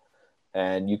bit.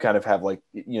 And you kind of have like,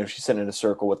 she's sitting in a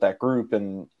circle with that group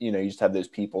and, you just have those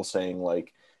people saying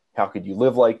like, how could you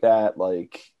live like that?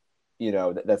 Like,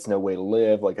 that's no way to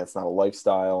live. Like, that's not a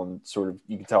lifestyle. And sort of,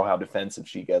 you can tell how defensive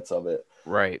she gets of it.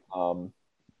 Right.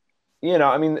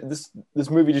 This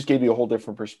movie just gave you a whole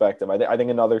different perspective. I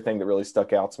think another thing that really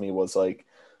stuck out to me was like,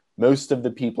 most of the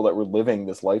people that were living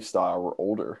this lifestyle were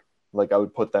older. Like I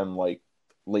would put them like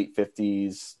late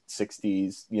 50s,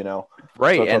 60s,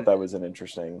 Right. So I thought that was an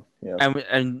interesting,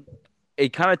 And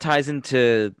it kind of ties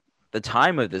into the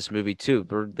time of this movie too.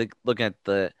 We're looking at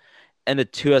the end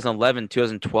of 2011,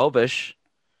 2012-ish.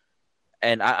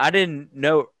 And I didn't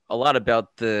know a lot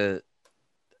about this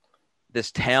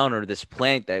town or this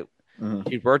plant that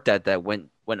she worked at that went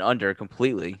under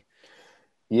completely.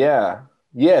 Yeah.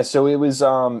 So it was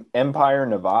Empire,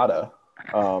 Nevada.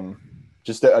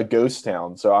 Just a ghost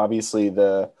town. So obviously it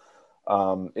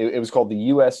was called the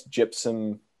U.S.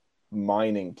 Gypsum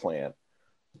Mining Plant.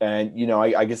 And,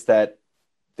 I guess that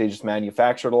they just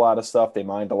manufactured a lot of stuff. They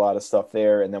mined a lot of stuff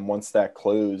there. And then once that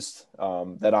closed,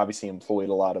 that obviously employed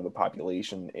a lot of the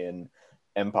population in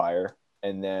Empire.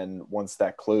 And then once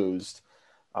that closed,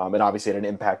 it obviously had an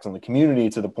impact on the community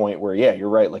to the point where, yeah, you're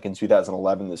right. Like in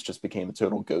 2011, this just became a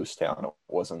total ghost town. It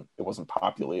wasn't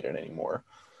populated anymore.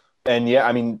 And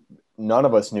yeah, none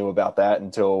of us knew about that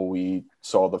until we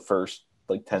saw the first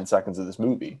like 10 seconds of this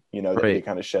movie, that they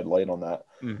kind of shed light on that.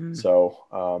 Mm-hmm. So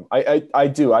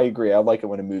I agree. I like it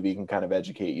when a movie can kind of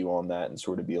educate you on that and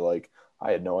sort of be like,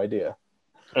 I had no idea.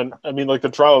 And like the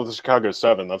trial of the Chicago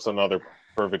 7, that's another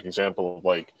perfect example of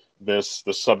like the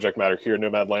subject matter here,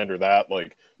 Nomadland or that.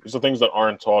 Like these are things that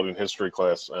aren't taught in history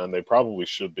class and they probably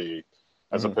should be,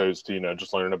 as opposed to,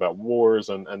 just learning about wars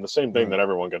and the same thing that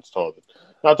everyone gets taught.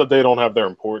 Not that they don't have their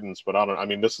importance, but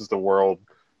this is the world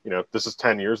this is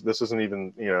 10 years. This isn't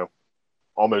even,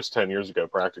 almost 10 years ago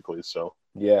practically. So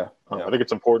Yeah. I think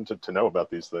it's important to know about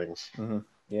these things. Mm-hmm.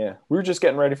 Yeah. We were just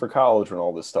getting ready for college when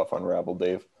all this stuff unraveled,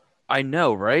 Dave. I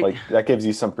know, right? Like, that gives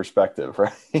you some perspective,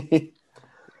 right?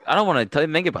 I don't want to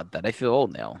think about that. I feel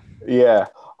old now. Yeah.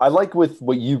 I like with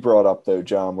what you brought up, though,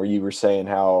 John, where you were saying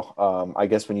how, I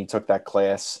guess when you took that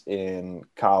class in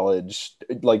college,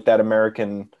 like that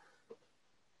American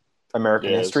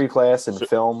history class in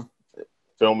film.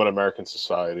 Film and American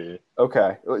Society.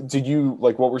 Okay. Did you,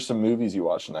 like, what were some movies you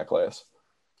watched in that class?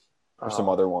 Or some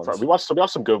other ones? We watched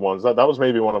some good ones. That was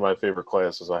maybe one of my favorite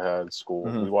classes I had in school.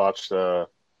 Mm-hmm. We watched,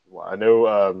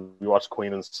 we watched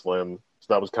Queen and Slim.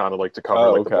 So that was kind of like to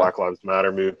cover the Black Lives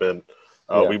Matter movement.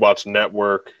 We watched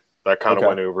Network. That kind of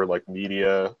went over like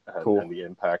media and the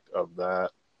impact of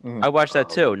that. Mm-hmm. I watched that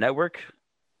too. Network.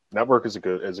 Network is a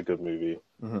good movie.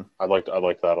 Mm-hmm. I like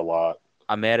that a lot.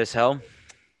 I'm Mad as Hell.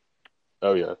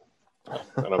 Oh yeah,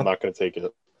 and I'm not going to take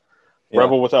it. Yeah.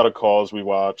 Rebel Without a Cause. We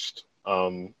watched.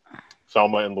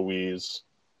 Thelma and Louise.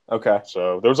 Okay.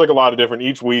 So there was like a lot of different.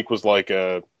 Each week was like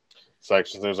a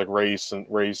section. There's like race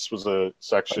was a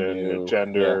section.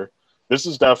 Gender. Yeah. This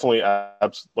is definitely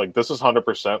this is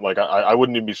 100%. Like I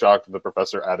wouldn't even be shocked if the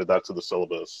professor added that to the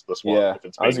syllabus. This one. Yeah. If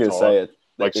it's I was going to taught. say it.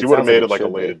 Like she would have made it like a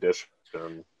late edition. Yeah.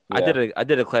 I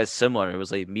did a class similar. It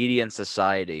was like Media and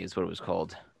Society is what it was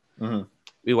called. Mm-hmm.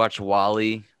 We watched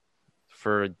WALL-E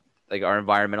for like our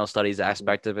environmental studies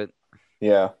aspect of it.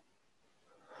 Yeah.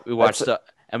 We watched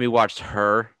and we watched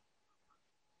Her.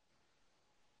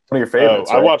 One of your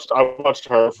favorites. I right? I watched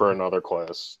Her for another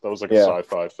class. That was like a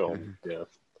sci-fi film. Yeah.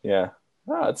 Yeah.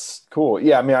 Oh, that's cool.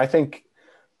 Yeah, I mean, I think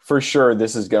for sure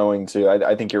this is going to.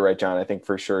 I think you're right, John. I think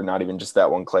for sure not even just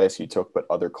that one class you took, but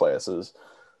other classes.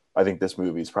 I think this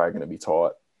movie is probably going to be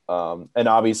taught. And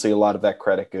obviously, a lot of that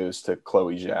credit goes to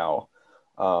Chloe Zhao,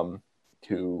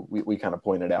 who we kind of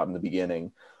pointed out in the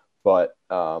beginning, but.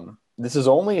 This is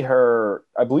only her,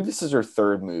 I believe this is her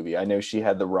third movie. I know she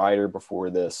had The Rider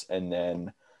before this, and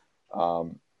then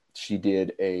she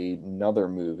did another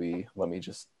movie. Let me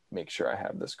just make sure I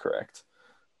have this correct.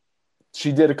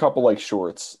 She did a couple like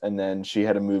shorts, and then she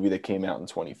had a movie that came out in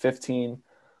 2015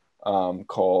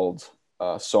 called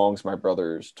Songs My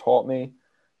Brothers Taught Me.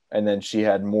 And then she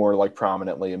had more like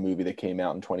prominently a movie that came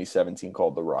out in 2017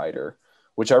 called The Rider,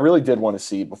 which I really did want to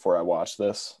see before I watched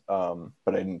this, but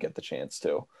I didn't get the chance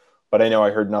to. But I know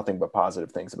I heard nothing but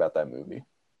positive things about that movie.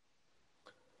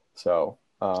 So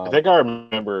I think I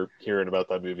remember hearing about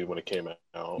that movie when it came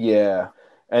out. Yeah.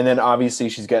 And then obviously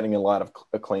she's getting a lot of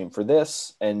acclaim for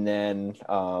this. And then,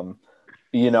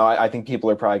 I think people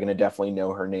are probably going to definitely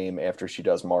know her name after she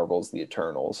does Marvel's The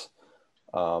Eternals.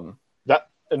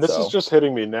 This is just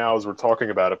hitting me now as we're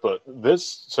talking about it. But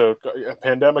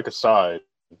pandemic aside,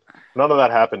 none of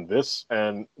that happened. This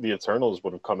and The Eternals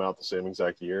would have come out the same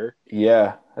exact year.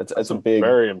 Yeah, that's a big,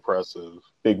 very impressive,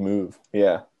 big move.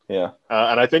 Yeah, yeah.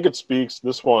 And I think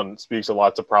this one speaks a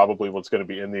lot to probably what's going to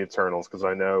be in The Eternals, because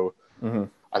I know,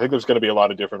 I think there's going to be a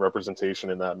lot of different representation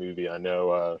in that movie. I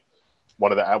know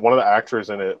one of the actresses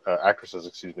in it,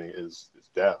 is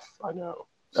deaf. I know.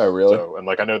 Oh, really? So, and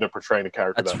like I know they're portraying a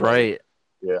character. That's right.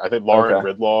 Yeah, I think Lauren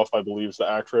Ridloff, I believe, is the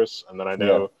actress, and then I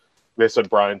know. Yeah. They said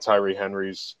Brian Tyree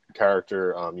Henry's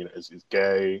character, is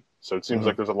gay, so it seems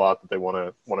like there's a lot that they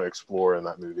want to explore in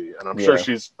that movie, and I'm sure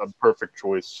she's a perfect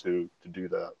choice to do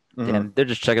that. Yeah, they're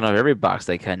just checking off every box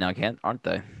they can now, aren't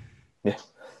they? Yeah,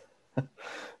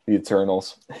 The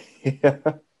Eternals. Yeah.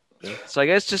 So I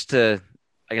guess just to,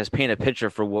 paint a picture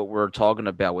for what we're talking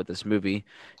about with this movie,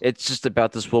 it's just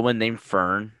about this woman named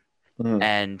Fern,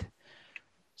 and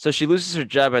so she loses her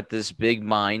job at this big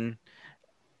mine,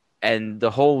 and the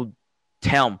whole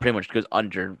town pretty much goes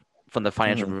under from the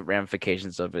financial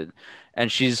ramifications of it,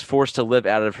 and she's forced to live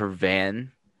out of her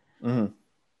van.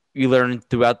 You learn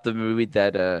throughout the movie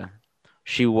that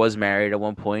she was married at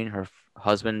one point. Her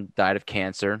husband died of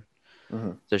cancer,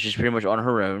 so she's pretty much on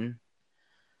her own.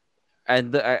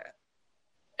 And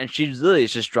she really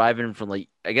is just driving from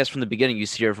from the beginning you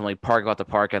see her from parking lot to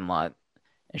parking lot,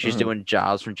 and she's doing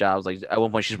jobs. Like at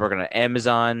one point she's working at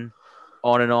Amazon,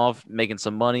 on and off, making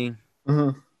some money.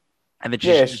 And then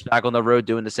she's back on the road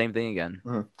doing the same thing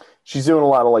again. She's doing a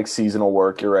lot of seasonal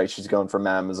work. You're right. She's going from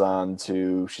Amazon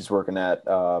she's working at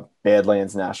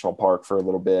Badlands National Park for a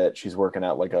little bit. She's working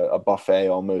at a buffet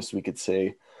almost, we could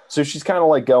see. So she's kind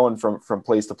of going from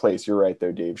place to place. You're right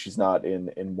though, Dave. She's not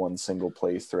in one single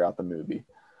place throughout the movie.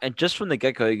 And just from the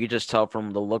get-go, you could just tell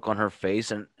from the look on her face.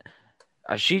 And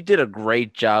she did a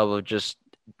great job of just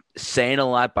saying a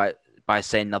lot by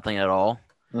saying nothing at all.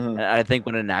 And I think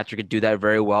when an actor could do that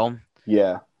very well,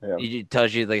 Yeah. It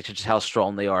tells you like just how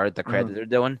strong they are at the credit they're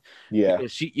doing. Yeah.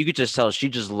 Because you could just tell she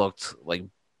just looked like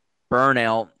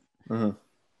burnout,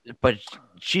 but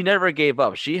she never gave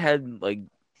up. She had like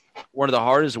one of the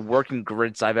hardest working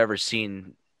grits I've ever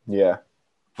seen. Yeah.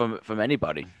 From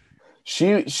anybody.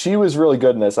 She was really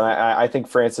good in this. And I think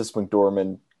Frances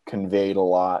McDormand conveyed a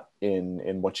lot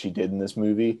in what she did in this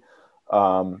movie.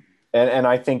 And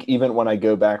I think even when I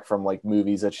go back from like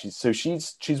movies that she's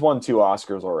won 2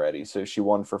 Oscars already. So she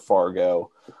won for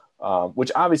Fargo,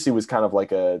 which obviously was kind of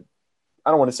like I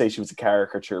don't want to say she was a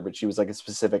caricature, but she was like a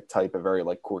specific type of very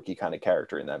like quirky kind of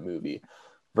character in that movie.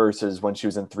 Versus when she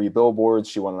was in 3 Billboards,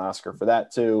 she won an Oscar for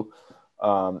that too.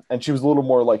 And she was a little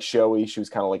more like showy. She was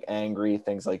kind of like angry,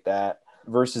 things like that.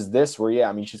 Versus this, where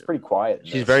I mean, she's pretty quiet.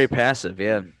 She's very passive.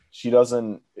 Yeah, she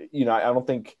doesn't.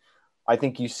 I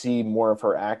think you see more of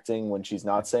her acting when she's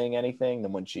not saying anything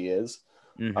than when she is.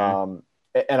 And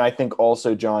I think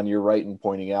also, John, you're right in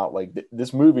pointing out like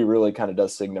this movie really kind of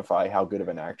does signify how good of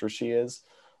an actress she is.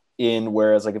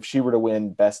 Whereas like if she were to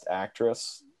win Best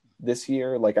Actress this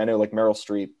year, like I know like Meryl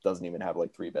Streep doesn't even have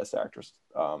like 3 Best Actress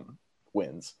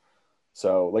wins.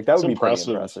 So like that would be pretty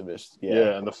impressive.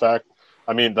 Yeah, and the fact,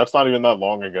 I mean, that's not even that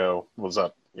long ago. Was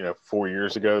that 4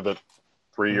 years ago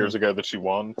 3 years ago that she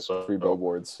won? So 3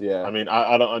 Billboards. Yeah. I mean,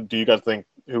 I don't. Do you guys think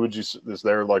who would you? Is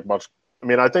there like much? I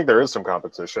mean, I think there is some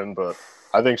competition, but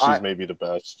I think she's maybe the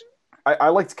best. I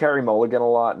liked Carey Mulligan a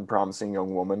lot in Promising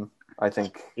Young Woman. I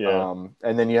think. Yeah.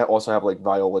 And then you also have like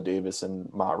Viola Davis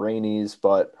and Ma Rainey's,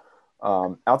 but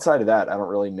outside of that, I don't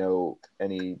really know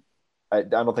any. I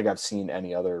don't think I've seen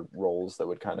any other roles that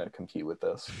would kind of compete with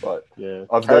this, but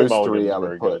of Carey those Mulligan's 3, I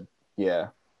would put, good.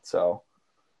 So,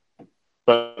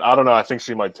 but I don't know. I think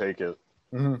she might take it.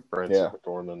 Frances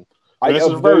McDormand. This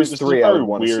is a very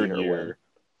weird year.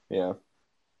 Yeah,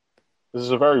 this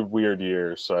is a very weird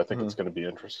year, so I think it's going to be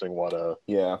interesting what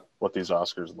these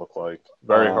Oscars look like.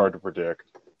 Very hard to predict.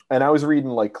 And I was reading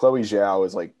like Chloe Zhao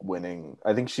is like winning.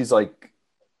 I think she's like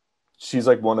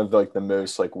one of like the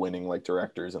most like winning like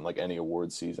directors in like any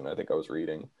award season. I think I was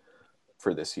reading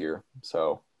for this year.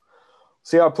 So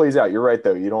see how it plays out. You're right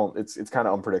though. It's kind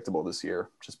of unpredictable this year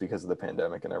just because of the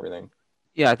pandemic and everything.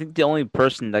 Yeah, I think the only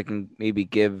person that can maybe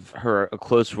give her a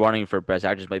close running for Best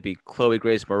Actress might be Chloe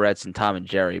Grace Moretz and Tom and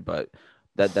Jerry, but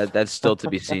that's still to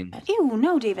be seen. Ew,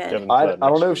 no, David. I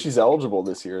don't know if she's eligible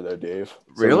this year though, Dave.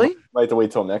 So really? Might have to wait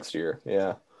till next year.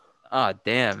 Yeah. Ah,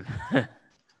 damn.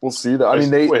 We'll see though. I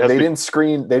mean, they didn't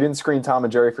screen Tom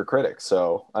and Jerry for critics,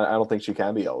 so I don't think she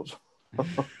can be eligible.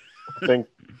 I think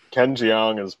Ken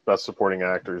Jeong as Best Supporting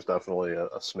Actor is definitely a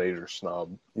major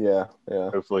snub. Yeah.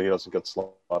 Hopefully he doesn't get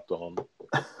slapped on.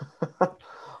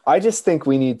 I just think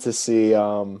we need to see.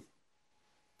 Oh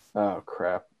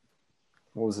crap!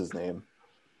 What was his name?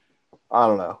 I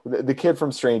don't know. The kid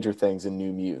from Stranger Things and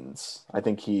New Mutants. I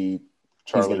think he's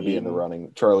going to be in the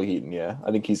running. Charlie Heaton. Yeah,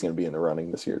 I think he's going to be in the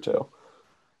running this year too.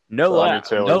 No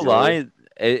lie.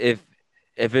 If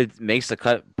it makes the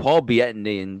cut, Paul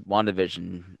Bettany in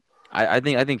WandaVision, I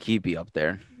think he'd be up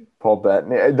there. Paul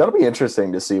Bettany. That'll be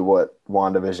interesting to see what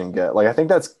WandaVision get. Like I think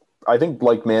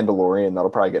like Mandalorian, that'll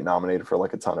probably get nominated for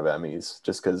like a ton of Emmys,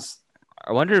 just because.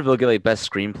 I wonder if they'll get like best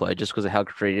screenplay just because of how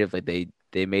creative like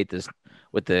they made this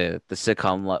with the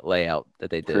sitcom layout that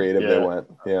they did. Creative they went.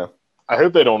 Yeah. I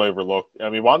hope they don't overlook. I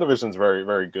mean, WandaVision's very,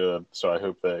 very good, so I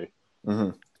hope they.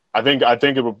 I think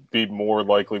it would be more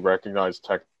likely recognized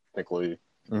technically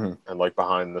and like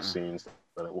behind the scenes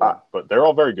than it would. But they're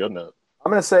all very good in it.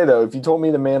 I'm gonna say though, if you told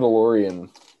me The Mandalorian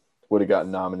would have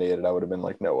gotten nominated, I would have been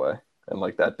like, no way, and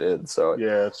like that did. So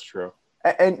yeah, it's true.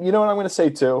 And you know what I'm gonna say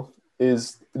too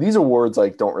is these awards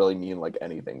like don't really mean like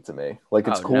anything to me. Like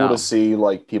it's cool to see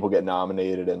like people get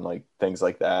nominated and like things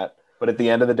like that. But at the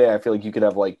end of the day, I feel like you could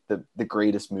have like the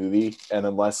greatest movie, and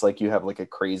unless like you have like a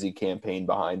crazy campaign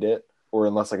behind it, or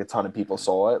unless like a ton of people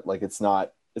saw it, like it's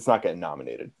not getting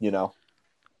nominated, you know?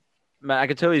 Man, I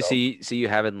could totally see you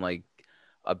having like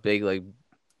a big like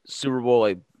Super Bowl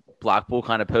like Black Bowl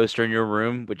kind of poster in your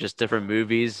room with just different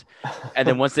movies, and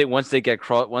then once they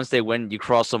win, you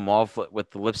cross them off with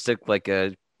the lipstick like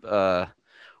a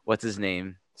what's his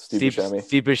name? Steve Buscemi.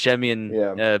 Steve Buscemi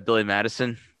and Billy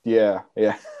Madison. Yeah.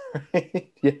 Yeah.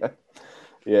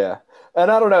 And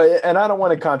I don't know, and I don't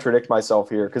want to contradict myself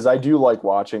here because I do like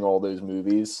watching all those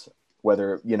movies,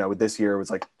 whether, you know, this year it was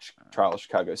like Trial of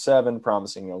Chicago 7,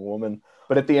 Promising Young Woman.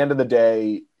 But at the end of the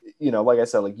day, you know, like I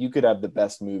said, like you could have the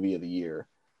best movie of the year,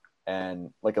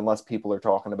 and like unless people are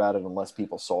talking about it, unless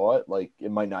people saw it, like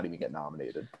it might not even get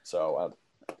nominated. So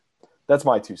that's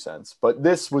my 2 cents. But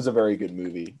this was a very good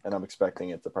movie, and I'm expecting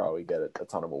it to probably get a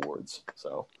ton of awards.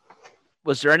 So,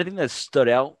 was there anything that stood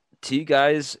out to you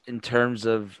guys in terms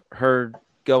of her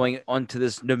going onto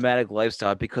this nomadic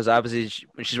lifestyle? Because obviously,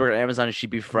 when she's working at Amazon, she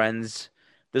befriends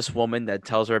this woman that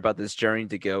tells her about this journey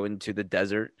to go into the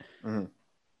desert and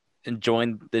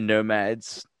join the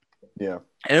nomads. Yeah.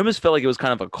 And it almost felt like it was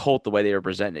kind of a cult the way they were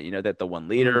presenting it. You know, that the one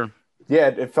leader. Yeah,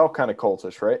 it felt kind of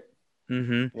cultish, right?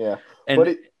 Mm-hmm. Yeah. And but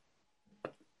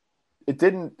it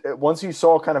didn't. Once you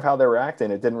saw kind of how they were acting,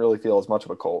 it didn't really feel as much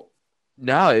of a cult.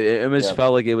 no, it almost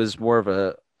felt like it was more of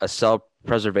a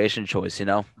self-preservation choice, you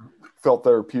know? Felt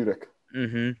therapeutic.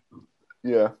 Mm-hmm.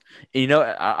 Yeah. You know,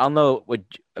 I don't know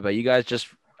about you guys, just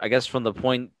I guess from the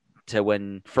point to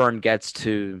when Fern gets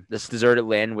to this deserted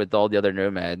land with all the other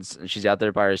nomads and she's out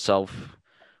there by herself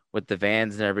with the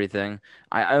vans and everything,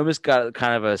 I almost got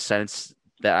kind of a sense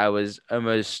that I was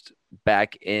almost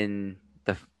back in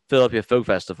the Philadelphia Folk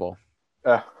Festival.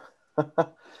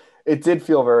 It did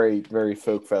feel very, very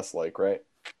folk fest like, right?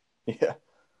 Yeah.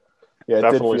 Yeah, it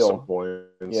Definitely did feel. some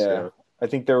points. Yeah. I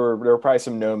think there were probably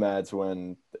some nomads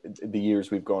when the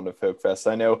years we've gone to Folk Fest.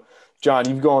 I know, John,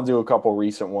 you've gone to a couple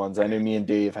recent ones. I know me and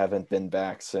Dave haven't been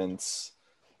back since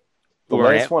the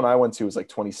last one I went to was like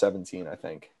 2017, I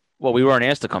think. Well, we weren't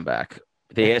asked to come back.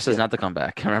 They asked us not to come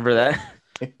back. Remember that?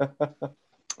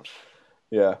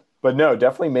 Yeah. But no,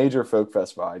 definitely major Folk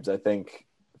Fest vibes, I think,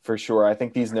 for sure. I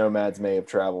think these nomads may have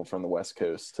traveled from the West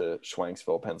Coast to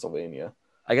Schwanksville, Pennsylvania.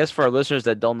 I guess for our listeners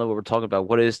that don't know what we're talking about,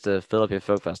 what is the Philadelphia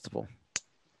Folk Festival?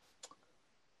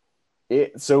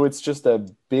 So it's just a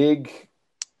big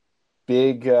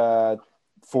 4-day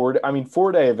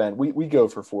event. We go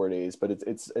for 4 days, but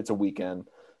it's a weekend.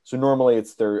 So normally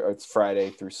it's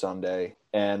Friday through Sunday,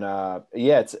 and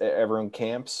it's everyone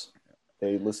camps.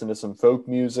 They listen to some folk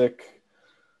music,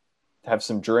 have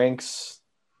some drinks,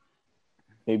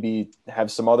 maybe have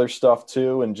some other stuff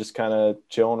too, and just kind of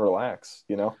chill and relax.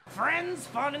 You know, Friends,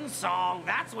 fun, and song.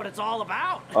 That's what it's all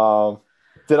about.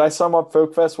 Did I sum up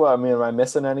Folk Fest well? I mean, am I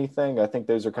missing anything? I think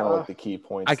those are kind of like the key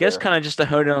points. I guess kind of just to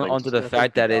hone onto the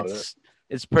fact that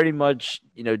it's pretty much,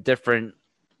 you know, different.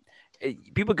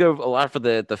 People go a lot for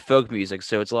the folk music,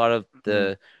 so it's a lot of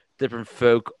the different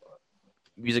folk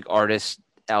music artists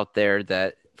out there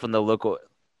that from the local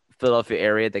Philadelphia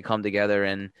area, they come together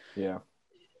and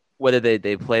whether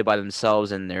they play by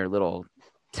themselves in their little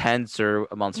tents or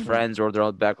amongst friends or they're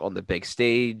all back on the big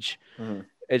stage.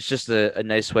 It's just a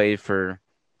nice way for,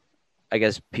 I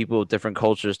guess, people with different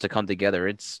cultures to come together.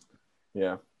 It's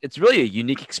really a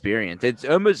unique experience. It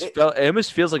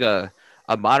almost feels like a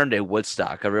modern day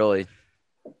Woodstock. It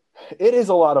is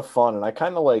a lot of fun, and I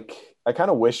kind of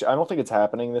wish. I don't think it's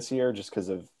happening this year just because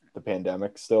of the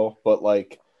pandemic still, but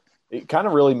like it kind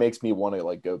of really makes me want to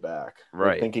like go back.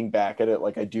 Right. Like, thinking back at it,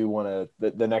 like I do want to.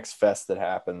 The next fest that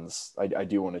happens, I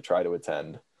do want to try to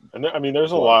attend. And I mean,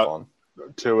 there's a lot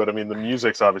to it. I mean, the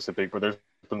music's obviously big, but there's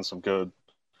been some good.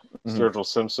 Sturgill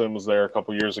Simpson was there a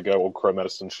couple years ago. Old Crow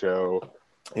Medicine Show.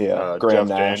 Yeah,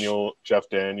 Jeff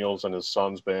Daniels and his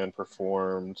son's band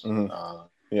performed.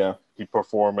 He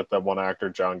performed with that one actor,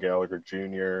 John Gallagher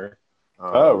Jr.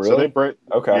 Oh, really? So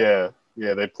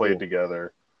they played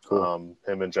together. Cool.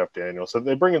 Him and Jeff Daniels. So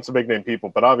they bring in some big name people,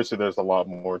 but obviously there's a lot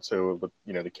more to it with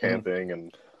the camping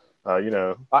and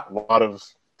a lot of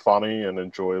funny and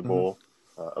enjoyable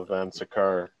events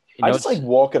occur. I just like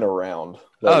walking around.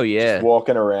 Just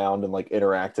walking around and like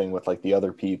interacting with like the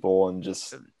other people and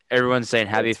just everyone's saying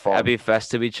happy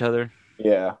fest to each other.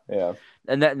 Yeah.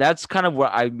 And that's kind of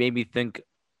what made me think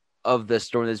of the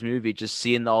story of this movie, just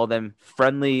seeing all them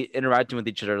friendly interacting with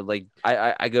each other. Like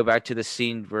I go back to the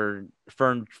scene where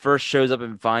Fern first shows up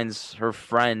and finds her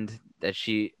friend that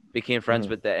she became friends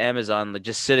with at Amazon, like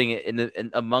just sitting in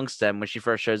amongst them when she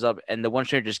first shows up, and the one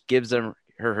stranger just gives them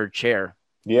her chair.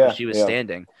 Yeah, she was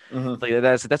standing. Like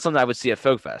that's something I would see at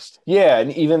Folk Fest. Yeah,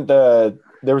 and even there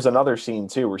was another scene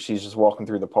too where she's just walking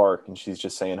through the park and she's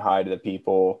just saying hi to the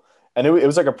people, and it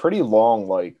was like a pretty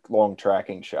long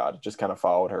tracking shot. It just kind of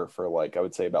followed her for like I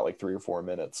would say about like 3 or 4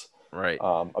 minutes, right?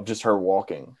 Of just her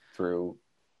walking through,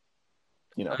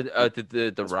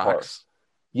 the rocks. Park.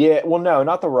 Yeah, well, no,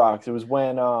 not the rocks. It was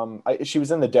when she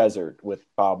was in the desert with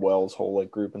Bob Wells' whole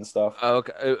like group and stuff. Oh,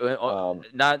 okay,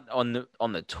 not on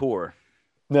the tour.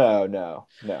 No.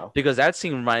 Because that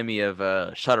scene reminded me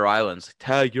of Shutter Islands. Like,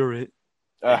 Tag, you're it.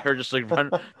 Her just like run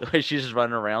the way she's just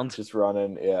running around. Just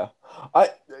running, yeah.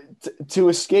 To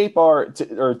escape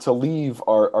to leave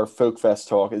our Folk Fest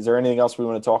talk, is there anything else we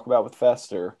want to talk about with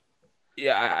Fest or?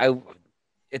 Yeah,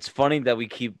 it's funny that we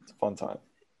keep. It's a fun time.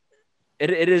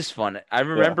 It is fun. I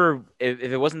remember if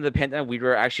it wasn't the pandemic, we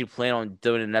were actually planning on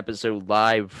doing an episode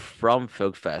live from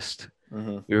Folk Fest.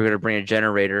 we were gonna bring a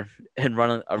generator and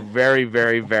run a very,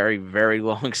 very, very, very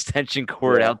long extension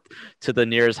cord out to the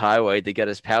nearest highway to get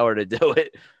us power to do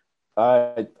it.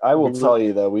 I will tell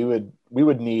you though, we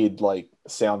would need like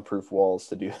soundproof walls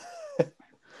to do.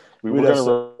 We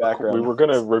were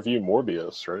gonna review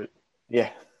Morbius, right? Yeah.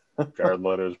 Jared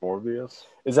Leto's Morbius.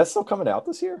 Is that still coming out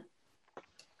this year?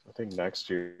 I think next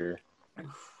year.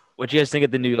 What do you guys think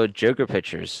of the new Joker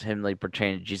pictures? Him like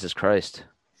portraying Jesus Christ.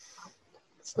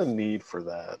 What's the need for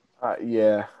that?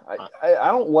 Yeah, I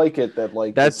don't like it that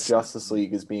like this Justice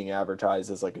League is being advertised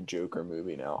as like a Joker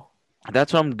movie now.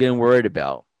 That's what I'm getting worried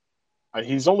about.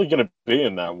 He's only going to be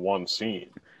in that one scene.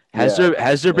 Has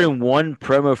there been one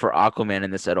promo for Aquaman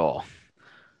in this at all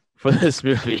for this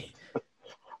movie?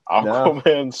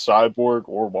 Aquaman, Cyborg,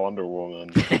 or Wonder Woman,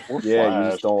 or Flash.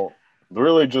 You just don't.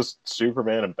 Really, just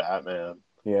Superman and Batman.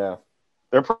 Yeah,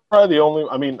 they're probably the only.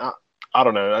 I mean, I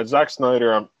don't know. Zack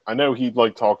Snyder, I know he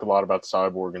like talked a lot about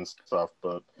Cyborg and stuff,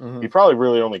 but he probably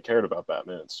really only cared about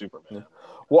Batman and Superman. Yeah.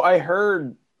 Well, I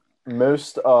heard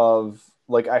most of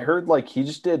I heard he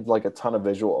just did like a ton of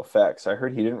visual effects. I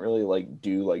heard he didn't really like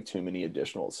do like too many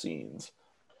additional scenes.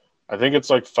 I think it's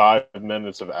like 5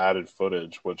 minutes of added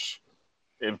footage, which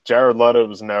if Jared Leto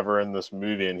was never in this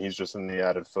movie and he's just in the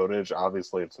added footage,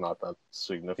 obviously it's not that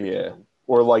significant. Yeah.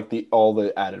 Or like all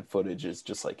the added footage is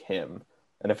just like him.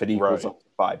 And if it equals up to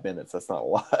 5 minutes, that's not a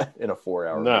lot in a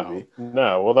 4-hour movie.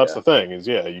 No. Well, that's the thing is,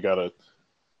 he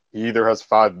either has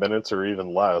 5 minutes or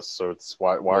even less. So it's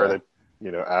why are they,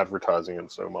 advertising him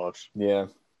so much? Yeah.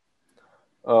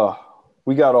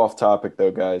 We got off topic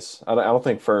though, guys. I don't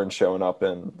think Fern's showing up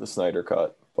in the Snyder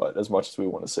Cut, but as much as we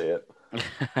want to see it.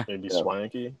 Maybe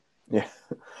Swanky. Yeah.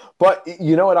 But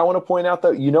you know what I want to point out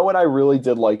though? You know what I really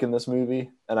did like in this movie?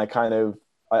 And I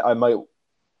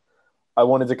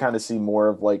wanted to kind of see more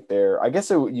of like I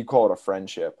guess you call it a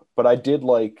friendship, but I did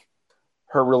like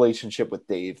her relationship with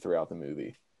Dave throughout the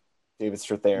movie. David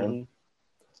Strathairn. Mm-hmm.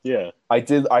 Yeah.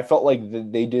 I felt like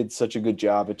they did such a good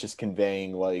job at just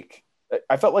conveying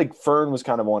I felt like Fern was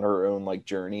kind of on her own like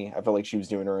journey. I felt like she was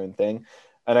doing her own thing.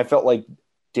 And I felt like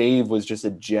Dave was just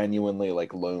a genuinely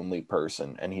like lonely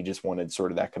person and he just wanted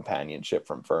sort of that companionship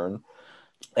from Fern.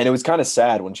 And it was kind of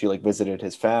sad when she like visited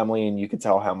his family and you could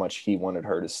tell how much he wanted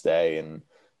her to stay and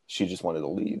she just wanted to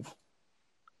leave.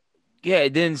 Yeah,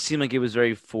 it didn't seem like it was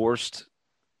very forced.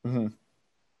 Mm-hmm.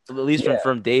 At least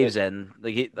from Dave's end.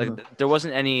 There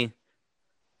wasn't any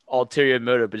ulterior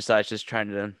motive besides just trying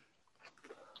to,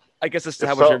 I guess,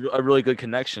 establish a really good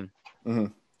connection. Mm-hmm.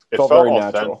 It felt very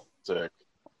authentic. Natural.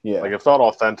 Yeah. Like it felt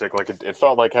authentic. Like it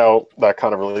felt like how that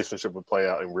kind of relationship would play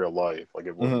out in real life. Like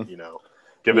it would,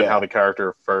 given how the character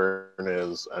of Fern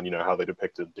is and, how they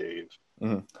depicted Dave.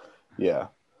 Mm-hmm. Yeah.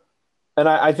 And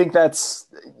I think that's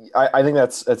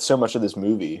so much of this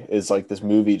movie is like this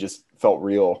movie just felt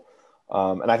real.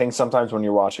 And I think sometimes when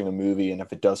you're watching a movie and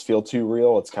if it does feel too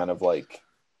real, it's kind of like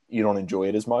you don't enjoy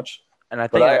it as much. And I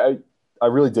think I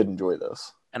really did enjoy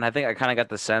this. And I think I kind of got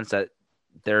the sense that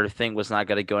their thing was not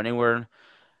going to go anywhere.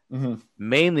 Mm-hmm.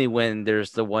 Mainly when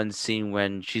there's the one scene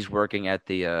when she's working at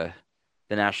the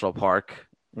national park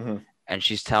and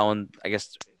she's telling, I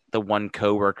guess, the one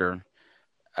coworker,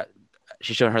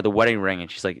 she's showing her the wedding ring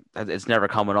and she's like, it's never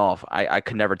coming off. I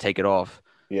could never take it off.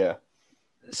 Yeah.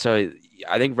 So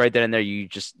I think right then and there, you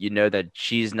know that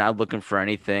she's not looking for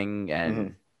anything.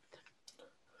 And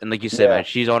like you said, man,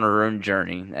 she's on her own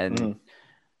journey and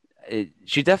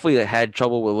she definitely had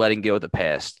trouble with letting go of the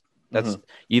past. That's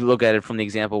you look at it from the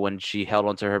example when she held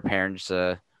onto her parents'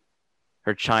 her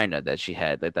china that she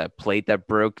had, like that plate that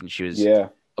broke, and she was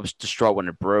distraught when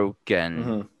it broke.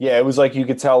 And it was like you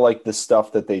could tell like the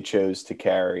stuff that they chose to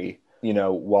carry,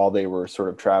 while they were sort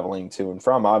of traveling to and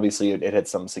from. Obviously, it had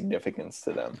some significance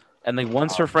to them. And like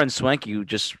once her friend Swanky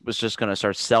was just gonna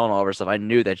start selling all of her stuff, I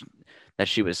knew that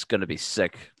she was gonna be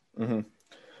sick.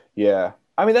 Yeah.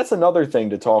 I mean, that's another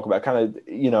thing to talk about, kind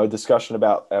of, discussion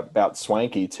about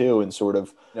Swanky too, and sort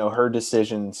of, her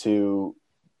decision to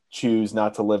choose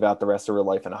not to live out the rest of her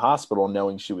life in a hospital,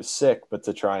 knowing she was sick, but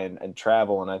to try and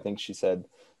travel. And I think she said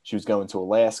she was going to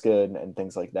Alaska and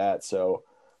things like that. So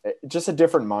just a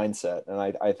different mindset. And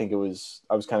I think I was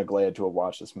kind of glad to have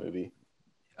watched this movie.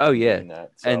 Oh yeah.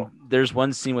 And there's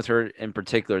one scene with her in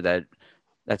particular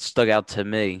that stuck out to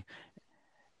me.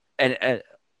 And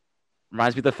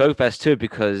reminds me of the Folk Fest too,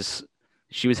 because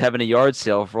she was having a yard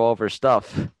sale for all of her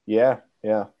stuff. Yeah.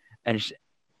 And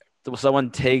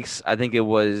someone takes, I think it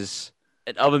was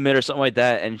an oven mitt or something like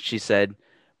that, and she said,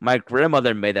 "My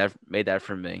grandmother made that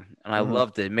for me, and I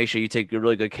loved it. Make sure you take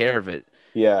really good care of it."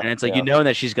 Yeah. And it's like you know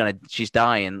that she's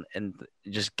dying, and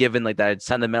just giving like that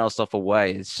sentimental stuff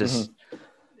away. It's just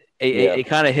it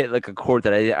kind of hit like a chord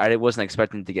that I wasn't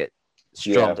expecting to get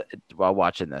strummed while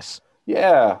watching this.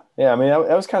 Yeah. I mean,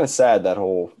 that was kind of sad, that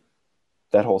whole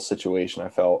situation. I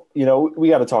felt, we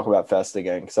got to talk about Fest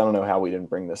again, because I don't know how we didn't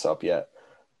bring this up yet,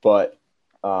 but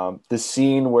the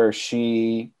scene where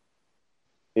she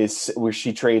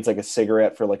trades like a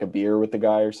cigarette for like a beer with the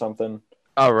guy or something.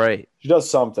 Oh, right. She does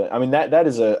something. I mean, that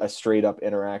is a straight up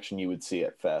interaction you would see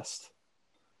at Fest.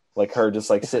 Like her just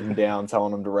like sitting down,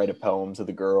 telling him to write a poem to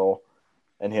the girl,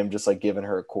 and him just like giving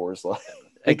her a Coors Light.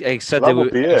 Except it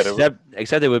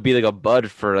would be like a bud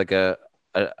for like a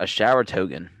shower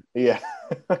token. Yeah.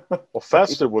 Well,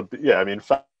 Festa would be. Yeah, I mean,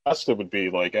 Festa would be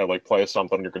like, play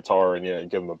something on your guitar, and you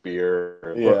give them a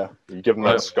beer. Yeah. You give them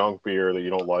that skunk beer that you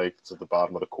don't like. It's at the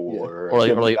bottom of the cooler. Or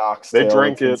like they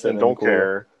drink it and don't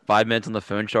care. 5 minutes on the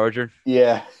phone charger.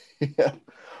 Yeah. Yeah.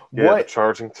 The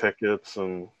charging tickets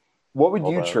and. What would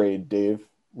you trade, Dave?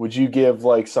 Would you give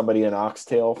like somebody an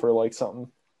oxtail for like something?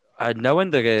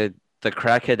 Knowing the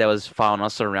crackhead that was following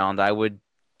us around, I would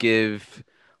give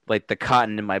like the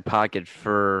cotton in my pocket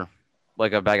for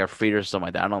like a bag of frites or something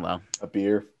like that. I don't know. A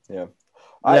beer, yeah.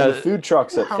 The food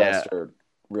trucks at Fest are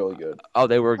really good. Oh,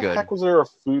 they were good. Heck, was there a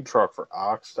food truck for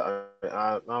ox? I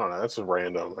don't know. That's just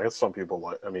random. I guess some people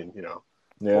like. I mean,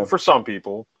 well, for some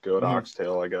people, good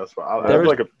oxtail, I guess. But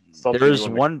there's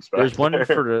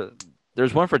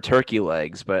one for turkey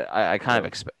legs, but I kind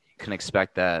of can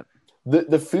expect that.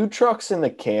 The food trucks in the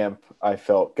camp, I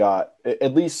felt, got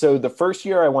at least. So the first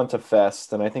year I went to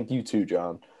Fest, and I think you too,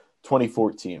 John,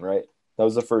 2014, right? That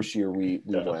was the first year we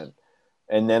went,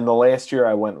 and then the last year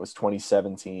I went was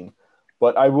 2017.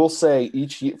 But I will say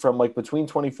each year, from like between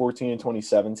 2014 and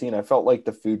 2017, I felt like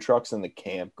the food trucks in the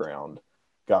campground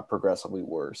got progressively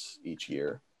worse each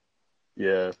year.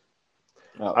 Yeah,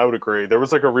 I would agree. There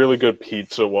was like a really good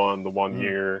pizza one the one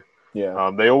year.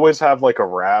 Yeah. They always have like a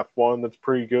wrap one that's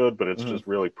pretty good, but it's just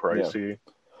really pricey. Yeah.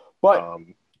 But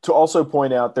to also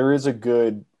point out, there is a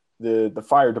good the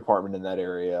fire department in that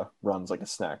area runs like a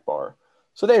snack bar,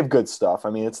 so they have good stuff.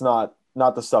 I mean, it's not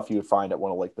the stuff you would find at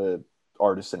one of like the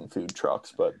artisan food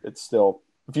trucks, but it's still,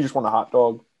 if you just want a hot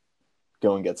dog,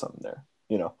 go and get something there.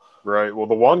 Right. Well,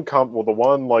 the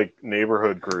one like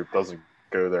neighborhood group doesn't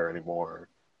go there anymore.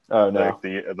 Oh no. Like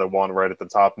the one right at the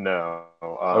top. No.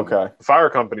 Okay. The fire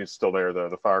company's still there though.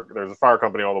 There's a fire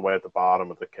company all the way at the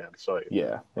bottom of the campsite.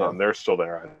 Yeah. They're still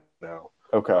there, I know.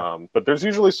 Okay. But there's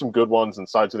usually some good ones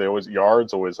inside too.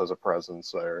 Yards always has a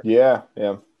presence there. Yeah.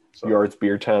 So, Yards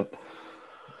beer tent.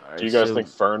 Do you guys think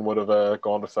Fern would have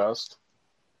gone to Fest?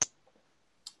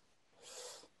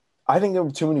 I think there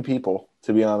were too many people,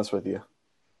 to be honest with you.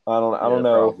 I don't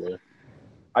know. Probably.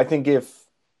 I think if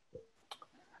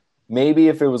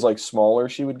it was like smaller,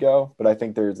 she would go, but I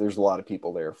think there's a lot of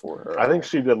people there for her. I think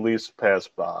she'd at least pass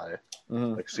by.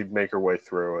 Mm-hmm. Like she'd make her way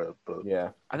through it. But yeah,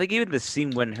 I think even the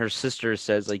scene when her sister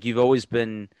says like, "You've always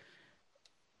been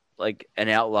like an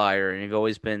outlier, and you've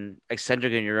always been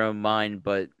eccentric in your own mind,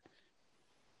 but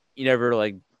you never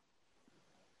like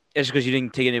it's because you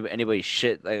didn't take anybody's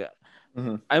shit." Like,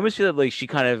 I almost feel like she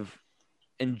kind of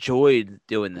enjoyed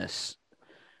doing this.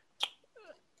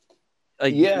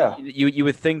 Like, yeah, you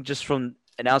would think just from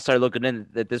an outsider looking in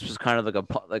that this was kind of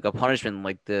like a punishment,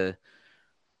 like the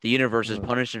universe is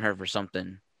punishing her for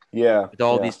something. Yeah, with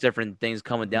all these different things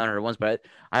coming down her at once. But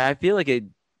I feel like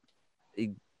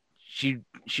she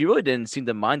really didn't seem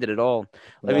to mind it at all.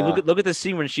 I mean, look at the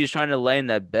scene when she's trying to lay in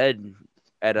that bed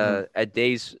at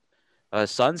Dave's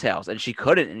son's house, and she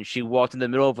couldn't, and she walked in the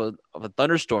middle of a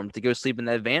thunderstorm to go sleep in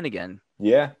that van again.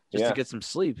 Yeah, just to get some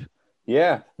sleep.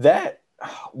 Yeah, that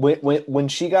when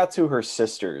she got to her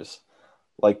sisters,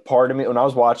 like part of me when I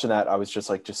was watching that, I was just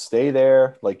like, just stay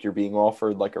there. Like you're being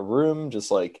offered like a room, just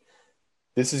like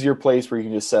this is your place where you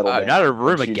can just settle down. Not a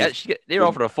room, they were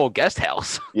offered a full guest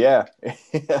house. Yeah,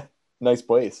 nice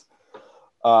place.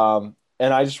 And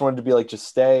I just wanted to be like, just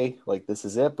stay. Like this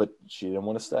is it, but she didn't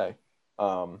want to stay.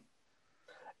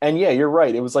 And yeah, you're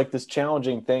right. It was like this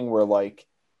challenging thing where like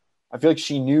I feel like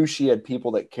she knew she had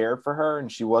people that cared for her,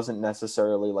 and she wasn't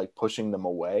necessarily like pushing them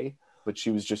away, but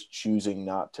she was just choosing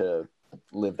not to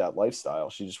live that lifestyle.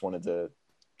 She just wanted to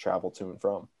travel to and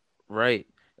from. Right.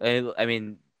 I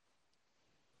mean,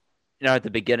 at the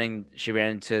beginning, she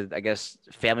ran into, I guess,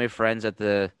 family friends at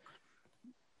the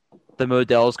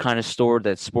Modell's kind of store,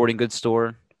 that sporting goods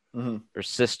store. Her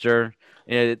sister,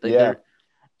 and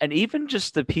even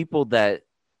just the people that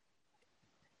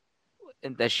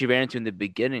she ran into in the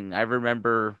beginning. I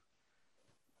remember,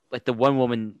 like, the one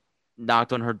woman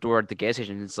knocked on her door at the gas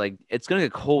station. It's like, it's gonna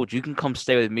get cold. You can come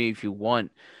stay with me if you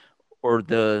want. Or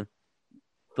the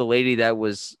lady that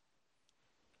was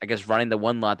I guess running the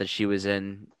one lot that she was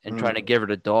in and trying to give her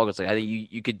the dog. It's like I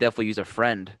think you could definitely use a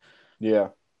friend. Yeah.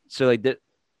 So like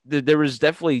there was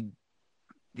definitely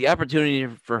the opportunity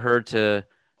for her to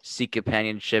seek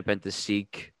companionship and to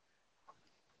seek,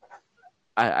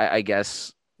 I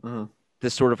guess,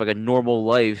 this sort of like a normal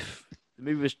life. The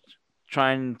movie was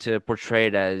trying to portray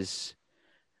it as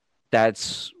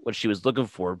that's what she was looking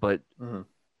for, but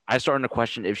I started to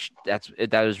question if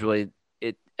that was really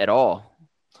it at all.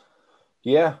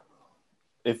 Yeah.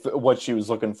 If what she was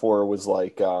looking for was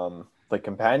like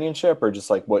companionship, or just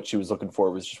like what she was looking for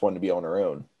was just wanting to be on her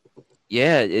own.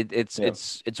 Yeah,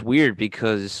 it's weird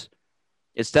because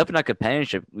it's definitely not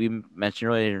companionship. We mentioned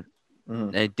earlier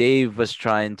that Dave was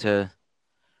trying to,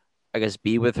 I guess,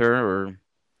 be with her or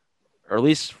at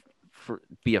least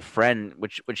be a friend,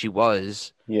 which he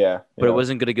was. Yeah. But it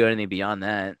wasn't going to go anything beyond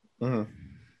that.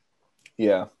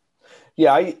 Yeah.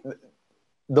 Yeah.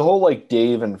 The whole like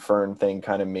Dave and Fern thing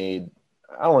kind of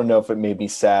I don't know if it made me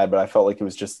sad, but I felt like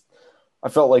I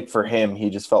felt like for him, he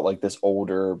just felt like this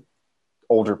older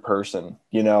person,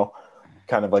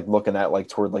 kind of like looking at like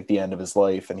toward like the end of his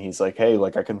life. And he's like, hey,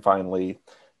 like I can finally,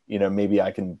 maybe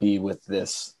I can be with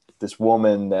this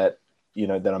woman that,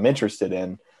 that I'm interested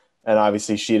in. And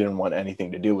obviously she didn't want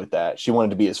anything to do with that. She wanted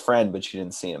to be his friend, but she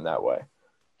didn't see him that way.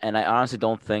 And I honestly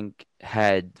don't think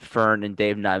had Fern and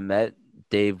Dave not met,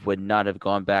 Dave would not have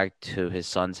gone back to his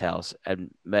son's house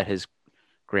and met his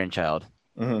grandchild.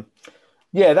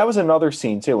 Yeah, that was another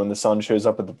scene too, when the son shows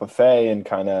up at the buffet and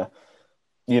kind of,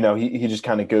 he just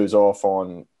kind of goes off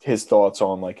on his thoughts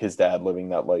on like his dad living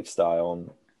that lifestyle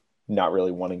and not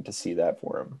really wanting to see that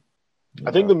for him.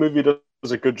 I think the movie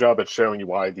does a good job at showing you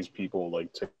why these people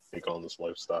like take on this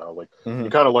lifestyle. Like you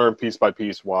kind of learn piece by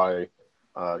piece why,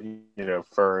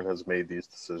 Fern has made these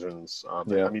decisions. I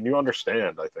mean, you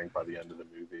understand, I think, by the end of the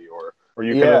movie, or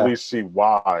you can at least see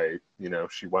why,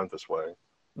 she went this way.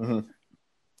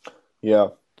 Yeah.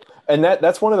 And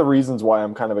that's one of the reasons why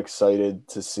I'm kind of excited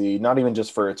to see, not even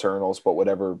just for Eternals, but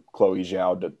whatever Chloe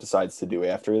Zhao decides to do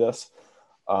after this.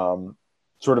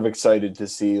 Sort of excited to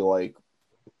see like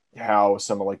how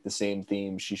some of like the same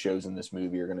themes she shows in this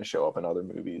movie are going to show up in other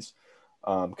movies.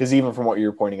 Because even from what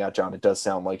you're pointing out, John, it does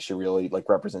sound like she really like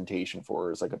representation for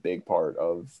her is like a big part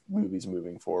of movies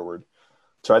moving forward.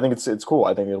 So I think it's cool.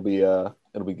 I think it'll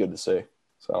be good to see.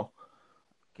 So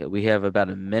okay, we have about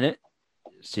a minute.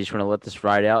 So you just want to let this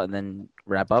ride out and then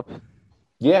wrap up?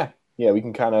 Yeah, we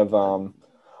can kind of.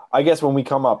 I guess when we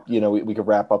come up, we could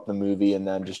wrap up the movie and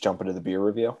then just jump into the beer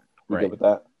review. We good with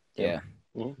that? Yeah.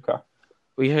 Okay.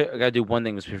 We got to do one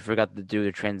thing, because we forgot to do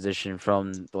the transition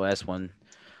from the last one.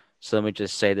 So let me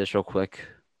just say this real quick.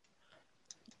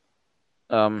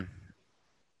 But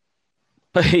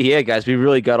yeah, guys, we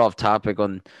really got off topic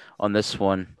on this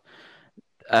one.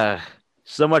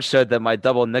 So much so that my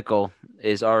double nickel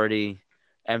is already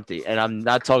empty, and I'm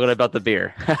not talking about the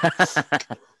beer.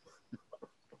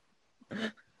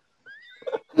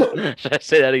 Should I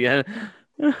say that again?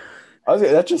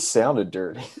 That just sounded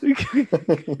dirty.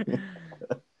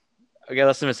 Okay,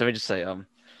 listen, let me just say,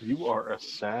 you are a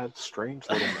sad, strange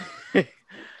little man.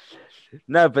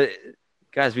 No, but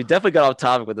guys, we definitely got off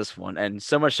topic with this one, and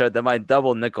so much so that my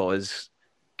double nickel is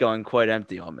going quite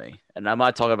empty on me, and I'm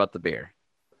not talking about the beer.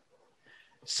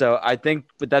 So I think,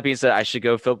 with that being said, I should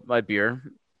go fill up my beer,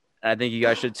 and I think you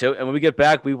guys should too. And when we get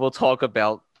back, we will talk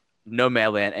about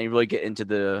Nomadland and really get into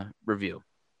the review.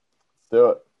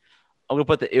 Do it. I'm gonna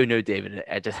put the "Ew, no, David"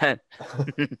 at the end.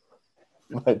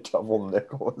 My double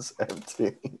nickel is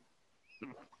empty.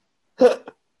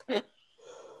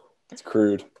 It's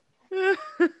crude.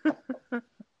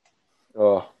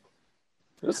 Oh,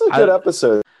 this is a good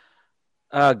episode.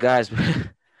 Guys,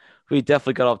 we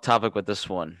definitely got off topic with this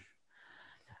one.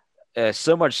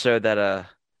 So much so that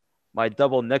my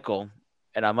double nickel,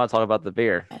 and I'm not talking about the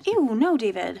beer. Ew, no,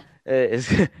 David.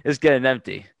 Is getting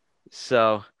empty.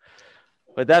 So,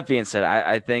 with that being said,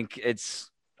 I think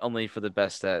it's only for the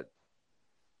best that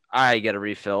I get a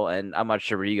refill, and I'm not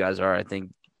sure where you guys are. I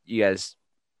think you guys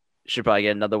should probably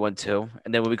get another one too.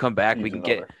 And then when we come back, we can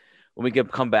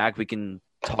come back, we can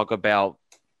talk about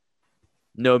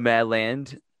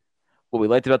Nomadland, what we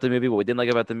liked about the movie, what we didn't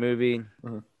like about the movie,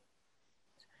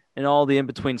 and all the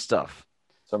in-between stuff.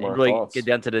 Some and really get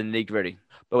down to the nitty-gritty.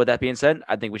 But with that being said,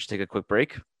 I think we should take a quick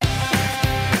break.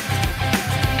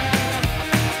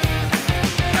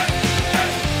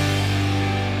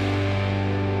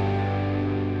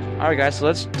 All right, guys, so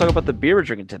let's talk about the beer we're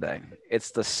drinking today. It's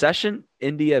the Session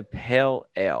India Pale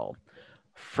Ale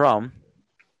from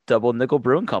Double Nickel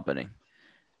Brewing Company.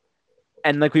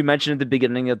 And like we mentioned at the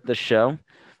beginning of the show,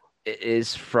 it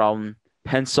is from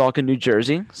Pennsauken, New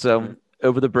Jersey. So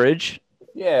over the bridge. And like we mentioned at the beginning of the show, it is from Pennsauken, New Jersey. So over the bridge.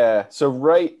 Yeah, so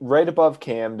right above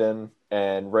Camden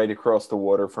and right across the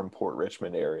water from Port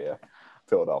Richmond area,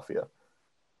 Philadelphia.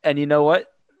 And you know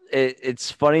what? It's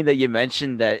funny that you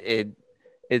mentioned that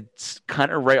it's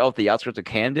kind of right off the outskirts of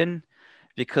Camden,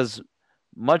 because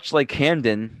much like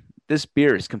Camden, this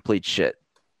beer is complete shit.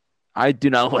 I do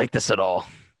not like this at all.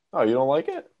 Oh, you don't like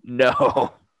it?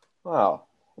 No. Oh,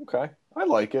 okay. I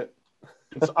like it.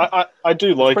 I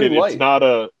do like it. pretty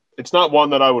light. It's not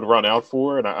one that I would run out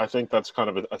for, and I think that's kind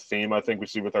of a theme I think we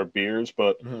see with our beers.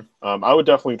 But I would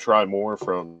definitely try more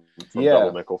from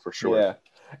Double Nickel for sure. Yeah,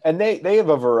 and they have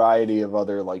a variety of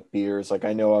other like beers. Like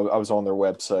I know I was on their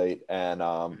website, and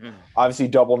obviously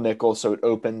Double Nickel. So it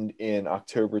opened in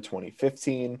October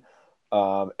 2015.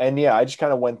 And yeah, I just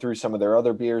kind of went through some of their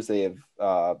other beers. They have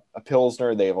a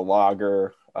Pilsner, they have a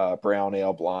lager, brown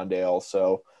ale, blonde ale.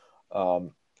 So,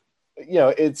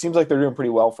 it seems like they're doing pretty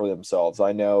well for themselves.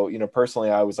 I know, personally,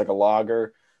 I was like a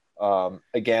lager.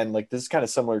 Again, like this is kind of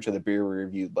similar to the beer we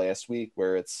reviewed last week,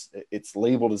 where it's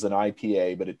labeled as an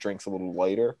IPA, but it drinks a little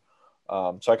lighter.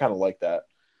 So I kind of like that.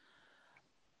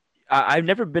 I've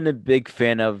never been a big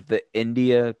fan of the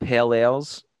India Pale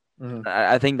Ales.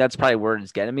 I think that's probably where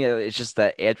it's getting me. It's just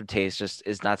that aftertaste just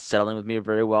is not settling with me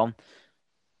very well.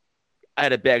 I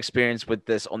had a bad experience with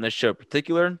this on this show in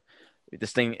particular.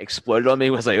 This thing exploded on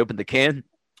me as I opened the can.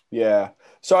 Yeah.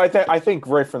 So I think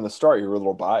right from the start you were a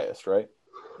little biased, right?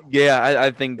 Yeah, I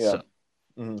think so.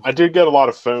 I did get a lot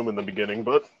of foam in the beginning,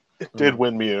 but it did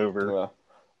win me over. Yeah.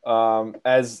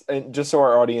 And just so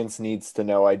our audience needs to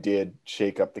know, I did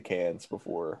shake up the cans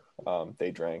before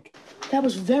they drank. That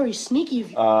was very sneaky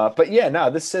of you. But yeah, no,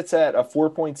 this sits at a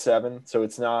 4.7, so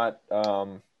it's not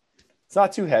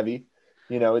too heavy.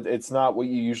 It's not what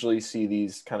you usually see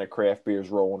these kind of craft beers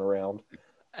rolling around.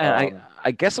 And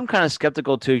I guess I'm kind of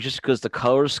skeptical too, just because the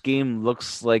color scheme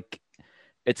looks like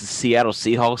it's a Seattle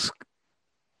Seahawks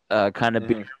kind of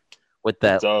beer with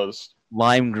that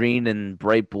lime green and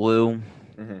bright blue.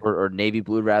 Or navy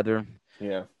blue rather.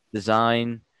 Yeah.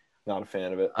 Design. Not a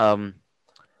fan of it.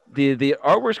 The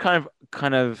artwork's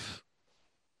kind of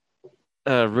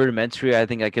rudimentary. I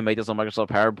think I can make this on Microsoft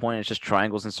PowerPoint. It's just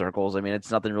triangles and circles. I mean, it's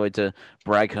nothing really to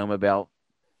brag home about.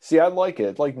 See, I like it.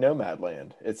 It's like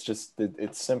Nomadland. It's just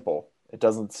it's simple. It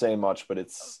doesn't say much, but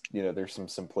it's there's some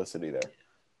simplicity there.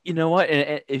 You know what?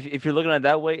 And if you're looking at it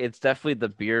that way, it's definitely the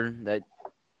beer that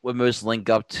would most link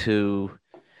up to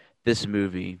this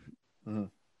movie.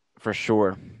 For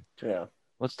sure. Yeah.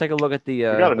 Let's take a look at the.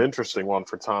 We got an interesting one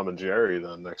for Tom and Jerry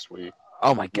then next week.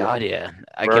 Oh my God! Yeah,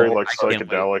 very like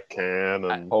psychedelic can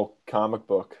and whole comic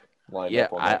book lined yeah.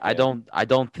 up on that I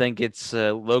don't think it's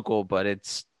local, but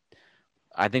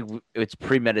I think it's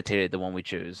premeditated. The one we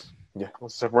choose. Yeah.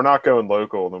 So if we're not going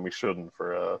local, then we shouldn't. If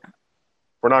we're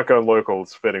not going local,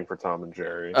 it's fitting for Tom and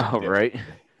Jerry. Oh right.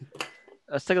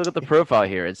 Let's take a look at the profile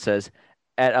here. It says,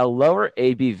 at a lower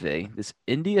ABV, this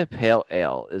India Pale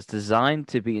Ale is designed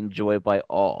to be enjoyed by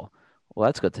all. Well,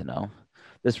 that's good to know.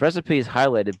 This recipe is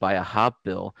highlighted by a hop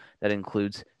bill that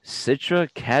includes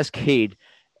Citra, Cascade,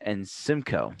 and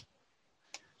Simcoe.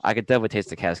 I could definitely taste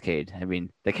the Cascade. I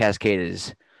mean, the Cascade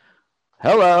is,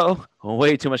 hello,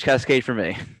 way too much Cascade for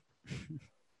me.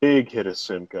 Big hit of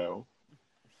Simcoe.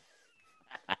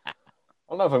 I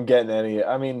don't know if I'm getting any.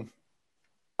 I mean,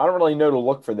 I don't really know to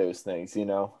look for those things,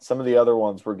 Some of the other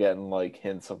ones were getting like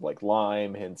hints of like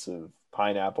lime, hints of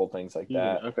pineapple, things like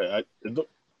that. Okay.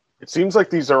 It seems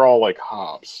like these are all like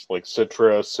hops, like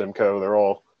Citra, Simcoe. They're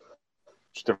all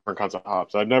just different kinds of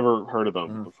hops. I've never heard of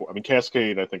them before. I mean,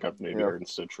 Cascade, I think I've maybe heard in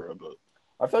Citra, but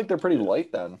I feel like they're pretty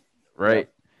light then. Right.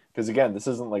 Because again, this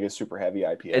isn't like a super heavy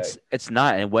IPA. It's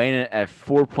not, and weighing it at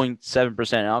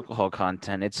 4.7% alcohol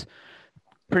content, it's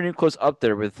pretty close up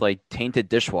there with like tainted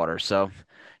dishwater. So.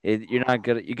 You're not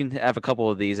gonna. You can have a couple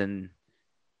of these and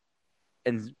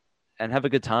have a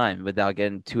good time without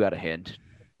getting too out of hand.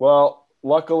 Well,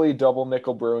 luckily, Double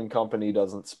Nickel Brewing Company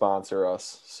doesn't sponsor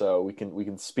us, so we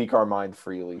can speak our mind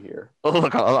freely here. Oh,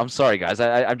 look, I'm sorry, guys.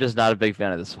 I'm just not a big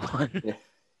fan of this one.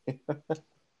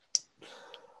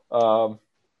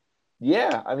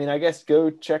 Yeah. I mean, I guess go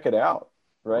check it out.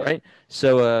 Right.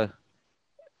 So,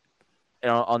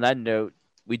 on that note,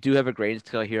 we do have a grading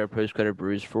scale here at Post Credit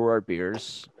Brews for our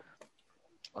beers.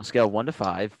 On a scale of 1 to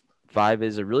 5, 5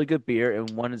 is a really good beer and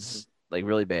 1 is like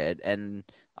really bad. And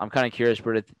I'm kind of curious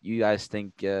where you guys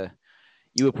think you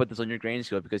would put this on your grading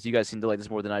scale, because you guys seem to like this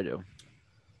more than I do.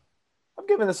 I'm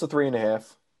giving this a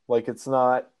 3.5. Like, it's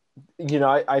not,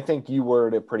 I think you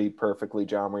worded it pretty perfectly,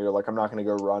 John, where you're like, I'm not going to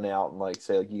go run out and like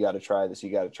say like, you got to try this.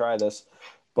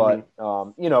 But,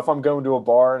 if I'm going to a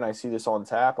bar and I see this on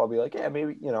tap, I'll be like, yeah,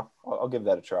 maybe, I'll give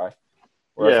that a try.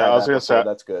 Yeah, I was going to say,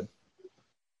 that's good.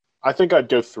 I think I'd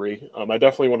go 3. I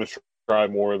definitely want to try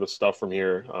more of the stuff from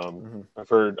here. I've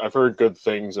heard good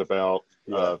things about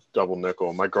Double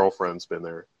Nickel. My girlfriend's been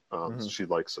there, so she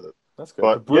likes it. That's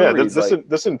good. But yeah,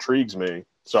 this intrigues me,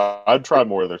 so I'd try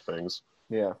more of their things.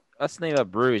 Yeah, that's the name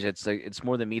about brews. It's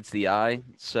more than meets the eye.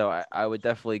 So I would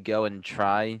definitely go and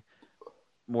try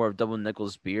more of Double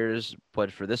Nickel's beers.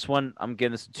 But for this one, I'm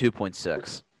giving this a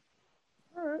 2.6.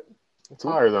 all right. It's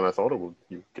higher than I thought it would.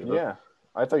 Yeah,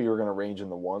 I thought you were gonna range in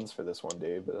the ones for this one,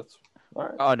 Dave. But that's all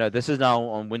right. Oh no, this is not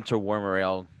on winter warmer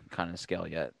ale kind of scale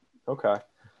yet. Okay.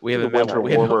 We The haven't winter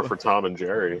warmer for Tom and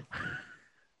Jerry.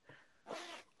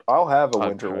 I'll have a Oh,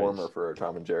 winter Christ. warmer for a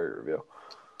Tom and Jerry review.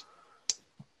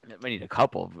 I need a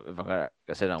couple if I'm gonna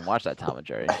sit down and watch that Tom and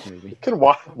Jerry movie. You can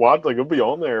watch like it'll be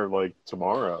on there like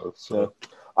tomorrow. So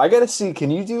I gotta see.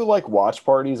 Can you do like watch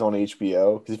parties on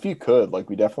HBO? Because if you could, like,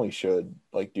 we definitely should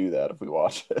like do that if we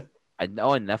watch it. I know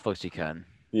on Netflix you can.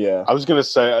 Yeah. I was gonna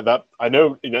say that I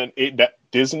know that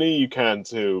Disney you can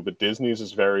too, but Disney's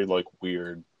is very like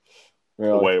weird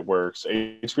the way it works.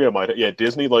 HBO might,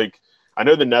 Disney, like I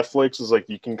know the Netflix is like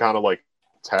you can kind of like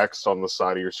text on the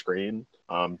side of your screen.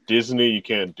 Disney you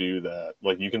can't do that.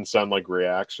 Like you can send like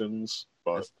reactions,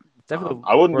 but Definitely,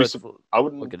 I wouldn't worth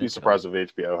be into surprised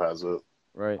if HBO has it.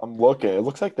 Right. I'm looking. It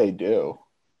looks like they do.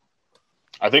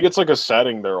 I think it's like a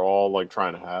setting they're all like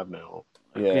trying to have now.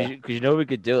 Yeah. Because you know we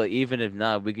could do it. Even if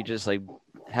not, we could just like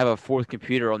have a fourth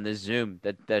computer on this Zoom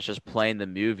that's just playing the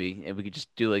movie, and we could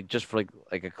just do like just for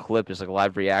like a clip, just like a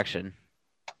live reaction.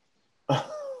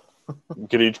 You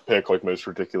could each pick like most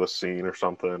ridiculous scene or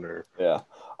something, or Yeah.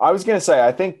 I was gonna say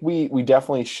I think we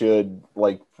definitely should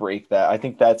like break that. I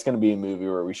think that's gonna be a movie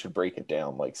where we should break it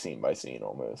down like scene by scene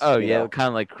almost. Oh you yeah, know? kind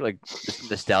of like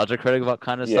nostalgia critic about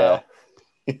kind of Yeah.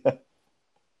 style.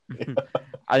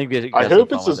 I think I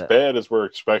hope it's as bad as we're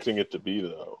expecting it to be,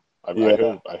 though. I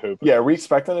hope. Yeah, are we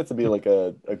expecting it to be like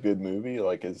a good movie?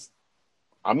 Like,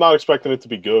 I'm not expecting it to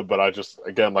be good, but I just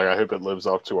again like I hope it lives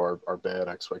up to our bad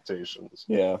expectations.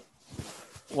 Yeah.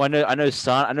 Well, I know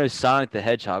Sonic the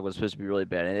Hedgehog was supposed to be really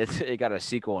bad, and it got a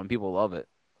sequel, and people love it.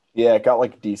 Yeah, it got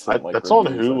like decent. That's on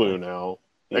Hulu now.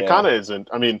 Yeah. It kind of isn't.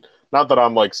 I mean, not that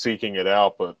I'm like seeking it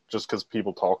out, but just because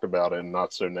people talk about it and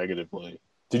not so negatively.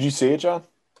 Did you see it, John?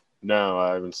 No,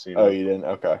 I haven't seen Oh, it. you didn't?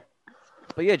 Okay.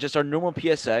 But yeah, just our normal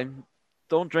PSA: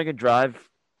 don't drink and drive.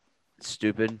 It's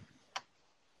stupid.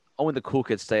 Only the cool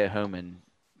kids stay at home and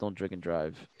don't drink and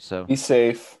drive. So Be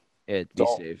safe. be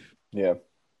Don't. safe. Yeah.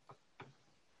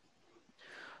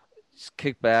 Just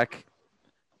kick back,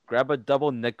 grab a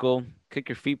double nickel, kick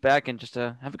your feet back, and just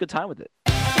have a good time with it.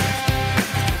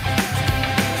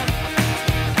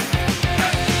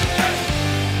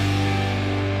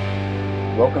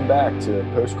 Welcome back to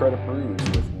Post Credit Brews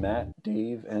with Matt,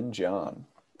 Dave, and John.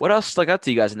 What else stuck out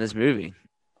to you guys in this movie?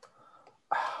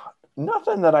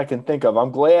 Nothing that I can think of. I'm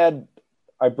glad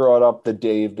I brought up the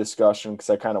Dave discussion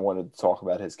because I kind of wanted to talk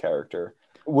about his character.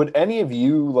 Would any of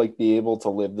you like be able to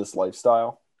live this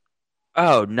lifestyle?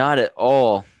 Oh, not at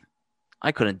all.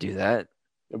 I couldn't do that.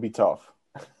 It'd be tough.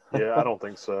 Yeah, I don't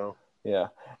think so. Yeah.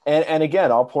 And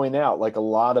again, I'll point out like a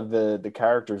lot of the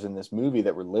characters in this movie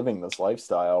that were living this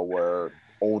lifestyle were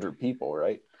older people,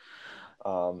 right?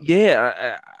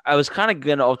 Yeah, I was kind of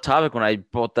getting off topic when I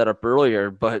brought that up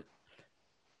earlier, but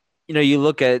you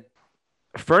look at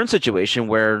Fern's situation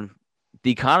where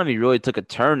the economy really took a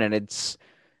turn, and it's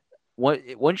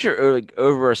once you're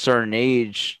over a certain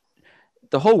age,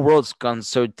 the whole world's gone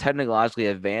so technologically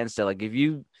advanced that like if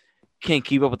you can't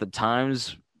keep up with the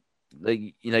times,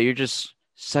 like you're just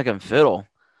second fiddle.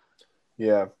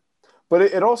 Yeah. But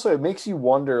it also makes you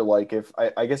wonder, like, if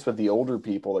I guess with the older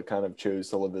people that kind of chose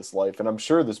to live this life, and I'm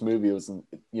sure this movie was,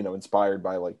 inspired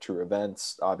by like true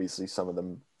events. Obviously, some of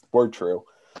them were true.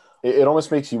 It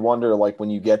almost makes you wonder, like, when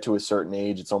you get to a certain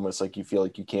age, it's almost like you feel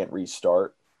like you can't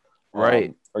restart,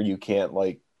 Right? Or you can't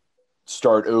like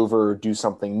start over, or do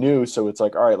something new. So it's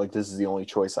like, all right, like this is the only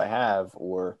choice I have,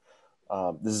 or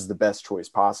this is the best choice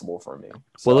possible for me.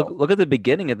 So, Well, look at the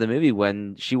beginning of the movie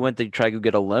when she went to try to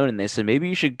get a loan, and they said maybe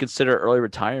you should consider early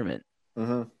retirement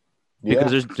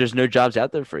because there's no jobs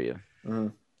out there for you. Mm-hmm.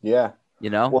 Yeah,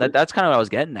 Well, that's kind of what I was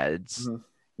getting at. It's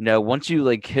once you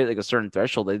like hit like a certain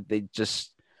threshold, they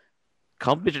just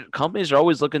companies are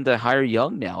always looking to hire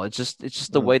young now. It's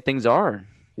just the way things are.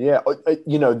 Yeah,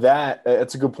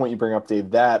 that's a good point you bring up,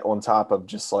 Dave. That on top of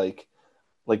just like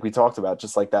we talked about,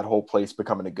 just like that whole place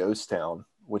becoming a ghost town,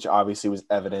 which obviously was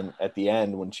evident at the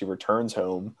end when she returns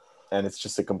home, and it's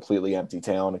just a completely empty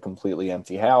town, a completely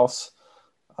empty house,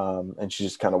 and she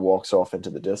just kind of walks off into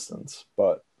the distance.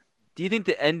 But do you think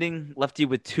the ending left you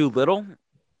with too little,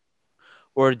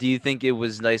 or do you think it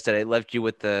was nice that it left you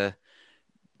with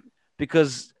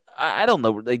because I don't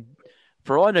know. Like,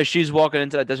 for all I know, she's walking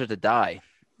into that desert to die.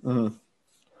 Mm-hmm.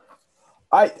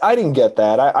 I didn't get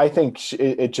that. I think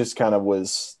it just kind of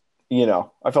was,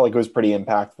 I felt like it was pretty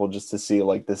impactful just to see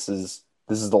like this is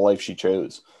the life she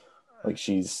chose. Like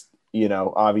she's,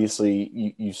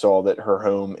 obviously you saw that her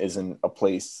home isn't a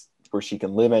place where she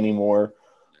can live anymore,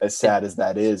 as sad as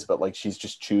that is, but like she's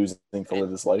just choosing to live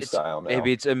this lifestyle now.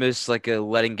 Maybe it's almost like a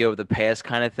letting go of the past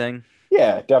kind of thing.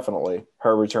 Yeah, definitely.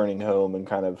 Her returning home and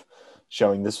kind of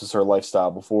showing this was her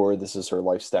lifestyle before, this is her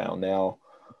lifestyle now.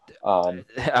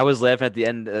 I was laughing at the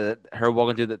end, her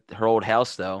walking through her old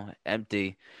house though,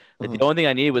 empty. Like, the only thing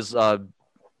I needed was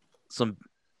some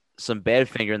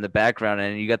Badfinger in the background,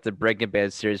 and you got the Breaking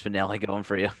Bad series finale going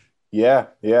for you. Yeah.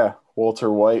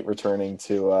 Walter White returning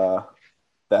to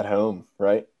that home,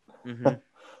 right? Mm-hmm.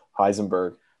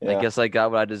 Heisenberg. Yeah. I guess I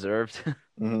got what I deserved.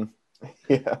 Mm-hmm.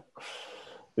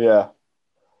 Yeah.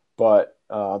 But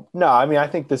no, I mean, I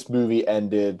think this movie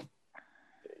ended.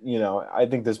 I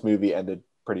think this movie ended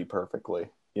pretty perfectly.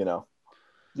 Yeah,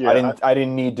 I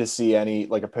didn't need to see any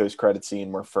like a post-credit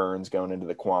scene where Fern's going into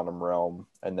the quantum realm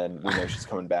and then we know she's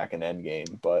coming back in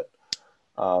Endgame. But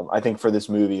I think for this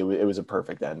movie, it was a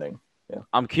perfect ending. Yeah,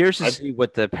 I'm curious to see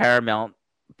what the Paramount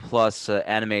Plus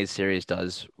animated series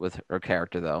does with her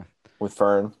character, though. With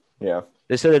Fern, yeah.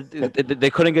 They said that they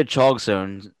couldn't get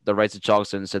Chalkstone, the rights to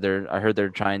Chalkstone, so I heard they're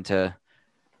trying to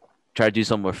do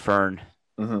something with Fern.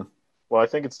 Mm-hmm. Well, I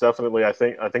think it's definitely. I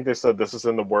think they said this is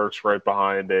in the works right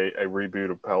behind a reboot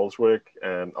of Pelswick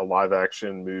and a live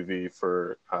action movie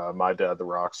for My Dad the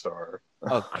Rockstar.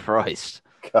 Oh Christ!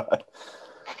 God,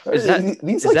 Is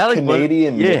these like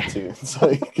Canadian Nicktoons?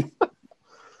 Like,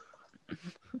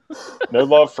 no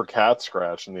love for Cat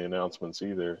Scratch in the announcements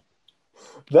either.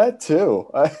 That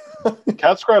too.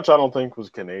 Cat Scratch, I don't think was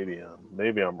Canadian.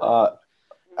 Maybe I'm wrong.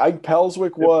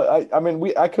 Pelswick was. I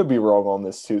mean, I could be wrong on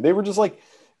this too. They were just like.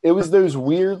 It was those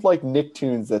weird like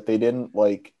Nicktoons that they didn't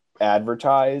like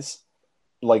advertise,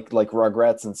 like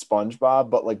Rugrats and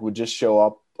SpongeBob, but like would just show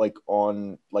up like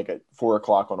on like at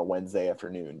 4:00 on a Wednesday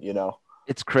afternoon.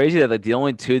 It's crazy that like the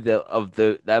only two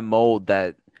that mold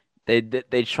that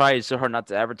they tried so hard not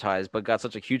to advertise, but got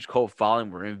such a huge cult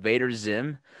following were Invader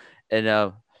Zim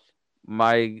and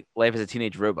My Life as a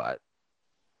Teenage Robot.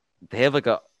 They have like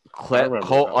a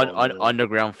cult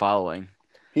underground following.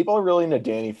 People are really into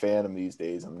Danny Phantom these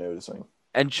days, I'm noticing.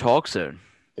 And Chalkstone.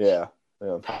 Yeah.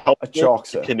 A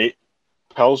Chalkstone.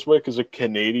 Pelswick is a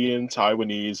Canadian,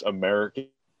 Taiwanese, American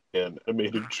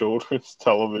animated children's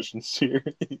television series.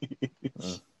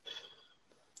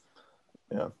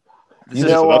 Yeah. That's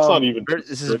not even.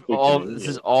 This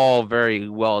is all very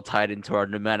well tied into our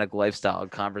nomadic lifestyle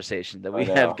conversation that we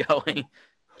have going.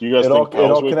 Do you guys think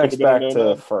it all connects back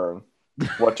to Fern?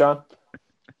 What, John?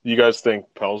 You guys think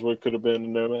Pelswick could have been a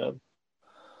nomad?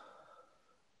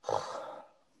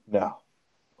 No.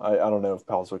 I don't know if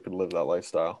Pelswick could live that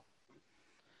lifestyle.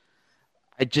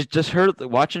 I just heard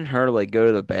watching her like go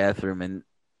to the bathroom, and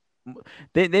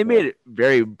they made it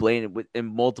very blatant in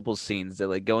multiple scenes that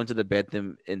like go into the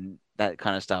bathroom in that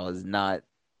kind of style is not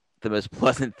the most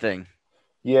pleasant thing.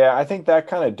 Yeah, I think that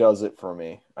kind of does it for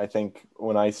me. I think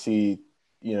when I see,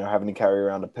 having to carry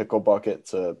around a pickle bucket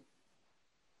to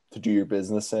do your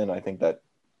business in, I think that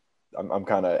I'm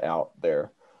kind of out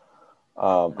there.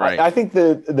 Right. I think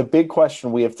the big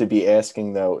question we have to be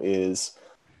asking though is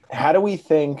how do we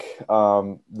think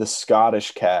the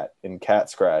Scottish cat in Cat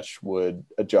Scratch would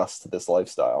adjust to this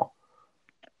lifestyle?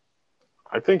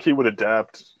 I think he would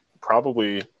adapt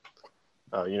probably,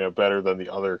 better than the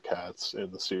other cats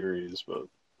in the series. But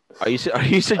are you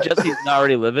suggesting he's not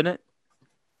already living it?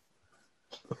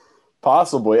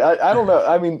 Possibly. I don't know.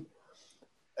 I mean,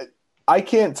 I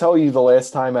can't tell you the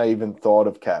last time I even thought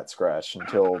of Cat Scratch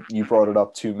until you brought it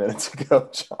up 2 minutes ago,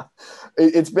 John.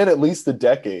 It's been at least a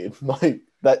decade. Like,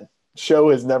 that show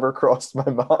has never crossed my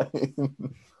mind.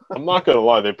 I'm not going to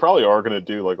lie. They probably are going to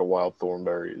do like a Wild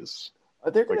Thornberries.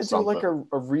 They're going to do like a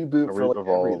reboot for like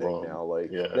everything now.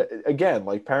 Like, again,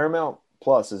 like Paramount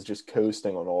Plus is just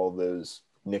coasting on all of those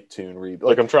Nicktoon reboots.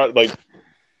 Like I'm trying, like,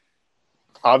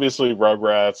 obviously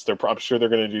Rugrats. I'm sure they're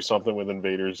going to do something with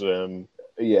Invader Zim.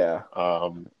 Yeah.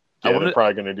 They're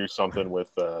probably going to do something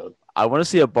with. I want to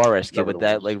see a bar rescue with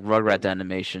that, like Rugrat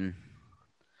animation.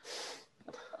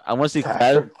 I want to see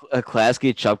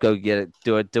Klasky Chupko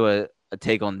do a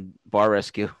take on bar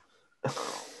rescue.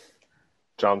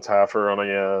 John Taffer on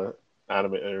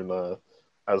a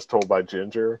as told by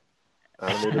Ginger,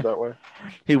 animated that way.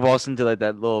 He walks into like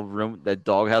that little room, that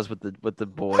doghouse with the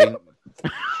boy.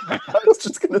 I was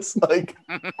just gonna like.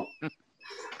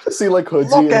 See like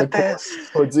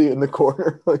Hoodsie in the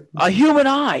corner. Like, a human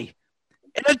eye.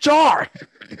 in a jar.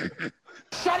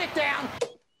 Shut it down!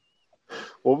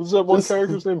 What was that one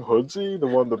character's name? Hoodsy? The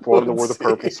one that wanted to wear the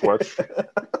purple sweatshirt?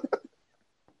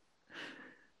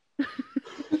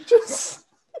 just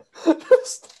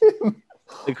him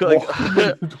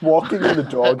walking in the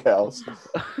doghouse.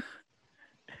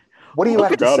 What do you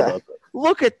have to say?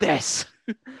 Look at this.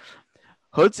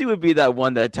 Hoodsy would be that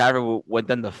one that Tavern went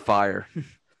in the fire.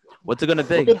 What's it going to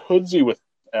be? Look at Hoodsy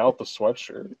without the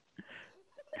sweatshirt.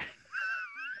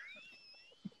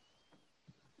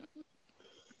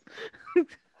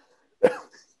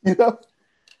 You know,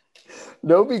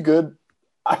 no, be good.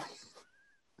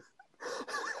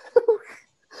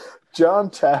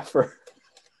 John Taffer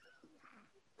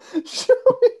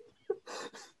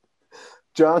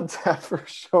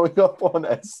showing up on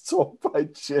As Told by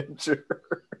Ginger.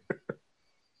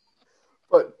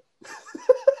 But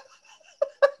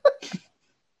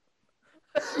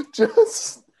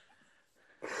just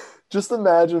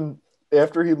imagine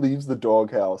after he leaves the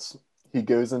doghouse, he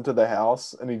goes into the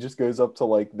house and he just goes up to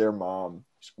like their mom.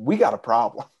 We got a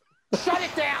problem. Shut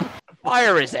it down!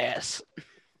 Fire his ass.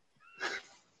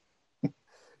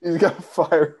 He's got to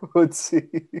fire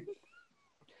Hoodsy.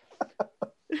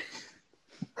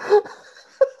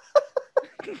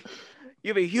 You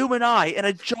have a human eye in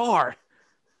a jar.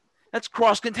 That's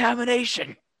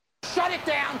cross-contamination. Shut it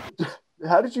down!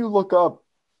 How did you look up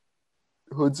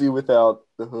Hoodsy without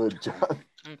the hood, John?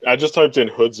 I just typed in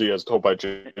Hoodsy As Told by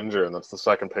Ginger, and that's the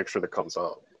second picture that comes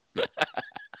up.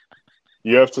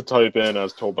 You have to type in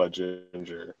As Told by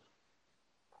Ginger.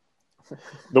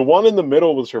 The one in the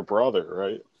middle was her brother,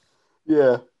 right?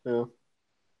 Yeah. What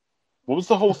was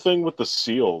the whole thing with the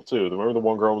seal, too? Remember the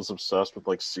one girl was obsessed with,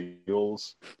 like,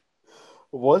 seals?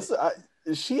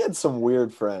 She had some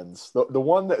weird friends. The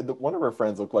one of her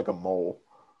friends looked like a mole.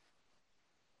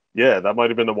 Yeah, that might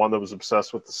have been the one that was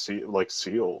obsessed with the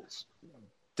seals.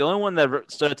 The only one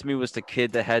that stood out to me was the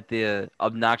kid that had the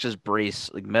obnoxious brace,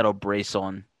 like metal brace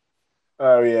on.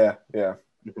 Oh, yeah.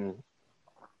 Mm-hmm.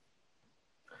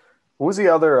 What was the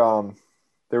other?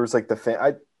 There was like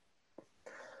the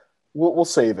We'll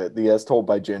save it. The As Told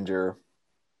by Ginger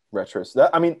retros.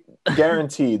 I mean,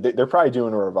 guaranteed they're probably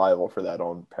doing a revival for that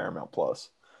on Paramount Plus.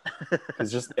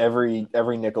 It's just every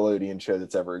Nickelodeon show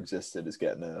that's ever existed is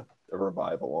getting a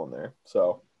revival on there.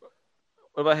 So,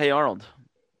 what about Hey Arnold?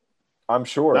 I'm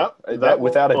sure that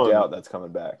without a doubt that's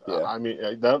coming back. Yeah, I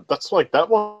mean that's like that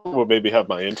one would maybe have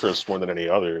my interest more than any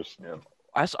others. Yeah.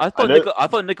 I thought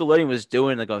Nickelodeon was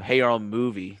doing like a Hey Arnold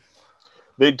movie.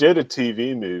 They did a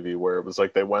TV movie where it was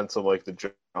like they went to like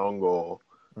the jungle,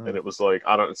 and it was like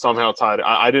somehow tied.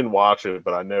 I didn't watch it,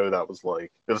 but I know that was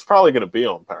like it was probably going to be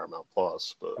on Paramount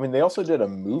Plus. But I mean, they also did a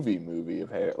movie of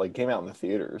Hey, like came out in the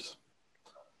theaters.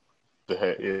 The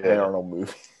Hey Arnold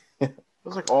movie. It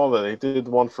was like all that. They did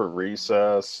one for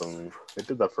Recess, and they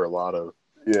did that for a lot of.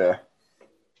 Yeah.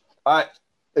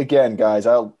 Again, guys,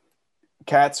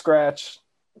 Cat Scratch.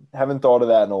 Haven't thought of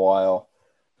that in a while.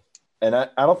 And I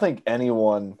don't think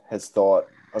anyone has thought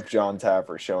of John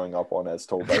Taffer showing up on As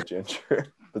Told by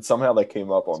Ginger. But somehow they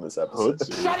came up on this episode.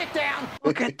 Hoodsy. Shut it down!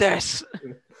 Look at this.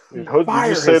 You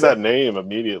just say that name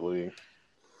immediately.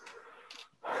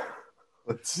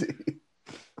 Let's see.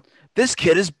 This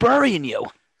kid is burying you.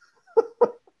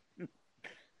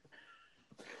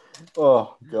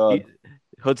 Oh, God.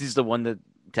 Hoodsy's the one that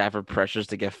Taffer pressures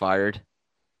to get fired.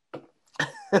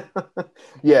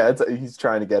 Yeah, he's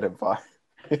trying to get him fired.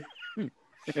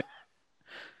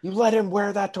 You let him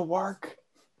wear that to work?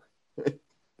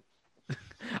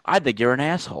 I think you're an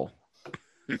asshole.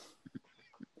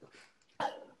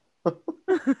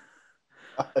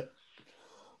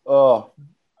 Oh,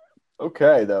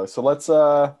 okay, though. So let's,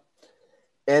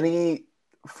 any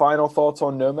final thoughts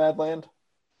on Nomadland?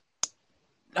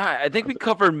 I think we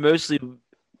covered mostly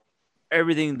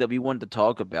everything that we wanted to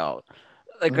talk about.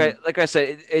 Like I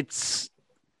said,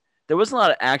 there wasn't a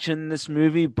lot of action in this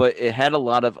movie, but it had a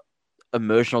lot of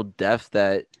emotional depth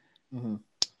that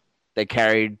that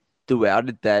carried throughout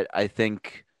it that I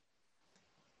think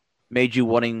made you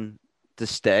wanting to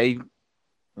stay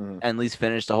and at least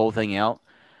finish the whole thing out.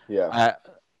 Yeah.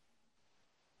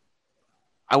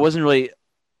 I wasn't really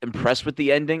impressed with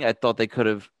the ending. I thought they could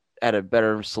have had a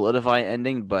better solidified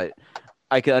ending, but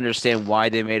I can understand why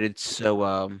they made it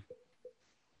so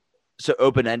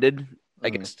open-ended, I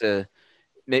guess, to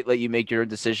let you make your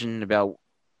decision about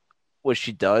what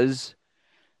she does.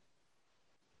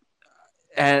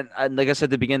 And like I said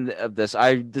at the beginning of this,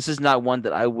 this is not one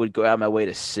that I would go out of my way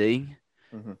to see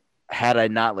had I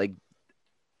not like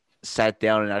sat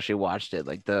down and actually watched it.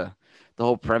 Like the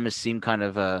whole premise seemed kind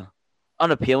of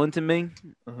unappealing to me.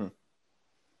 I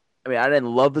mean, I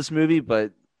didn't love this movie,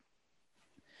 but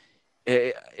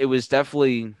it was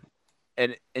definitely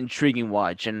an intriguing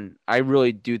watch, and I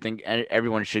really do think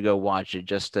everyone should go watch it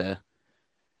just to,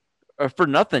 or for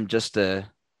nothing, just to,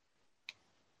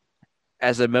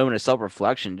 as a moment of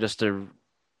self-reflection, just to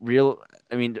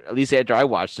I mean, at least after I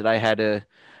watched it, I had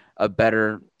a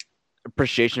better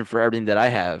appreciation for everything that I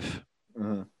have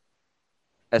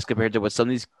as compared to what some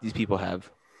of these people have.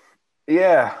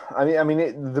 Yeah,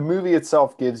 the movie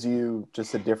itself gives you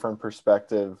just a different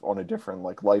perspective on a different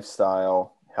like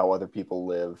lifestyle, how other people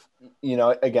live. You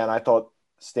know, again, I thought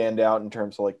stand out in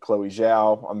terms of like Chloe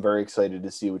Zhao. I'm very excited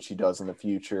to see what she does in the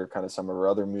future. Kind of some of her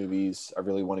other movies. I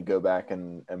really want to go back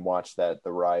and watch that.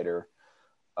 The Rider.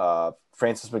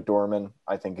 Frances McDormand,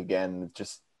 I think again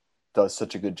just does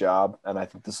such a good job, and I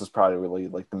think this is probably really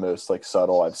like the most like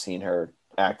subtle I've seen her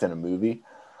act in a movie.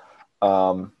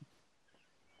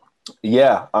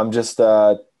 Yeah, I'm just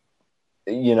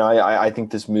you know, I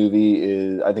think this movie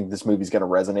is going to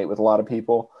resonate with a lot of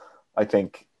people. I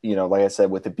think, you know, like I said,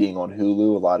 with it being on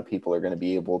Hulu, a lot of people are going to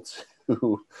be able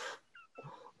to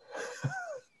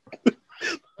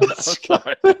I'm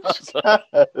sorry.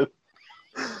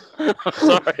 I'm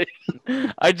sorry.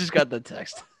 I just got the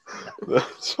text.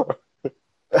 Sorry.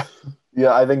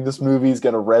 Yeah, I think this movie is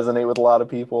going to resonate with a lot of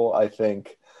people. I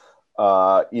think,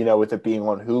 you know, with it being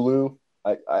on Hulu,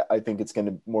 I think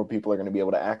more people are going to be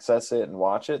able to access it and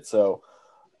watch it. So,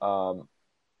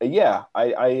 yeah,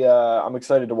 I'm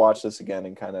excited to watch this again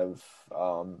and kind of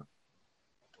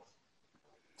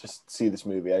just see this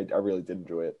movie. I really did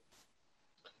enjoy it.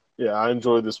 Yeah, I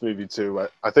enjoyed this movie too.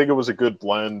 I think it was a good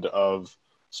blend of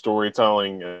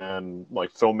storytelling and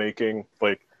like filmmaking.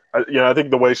 Like, I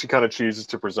think the way she kind of chooses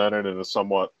to present it in a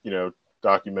somewhat, you know,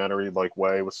 documentary like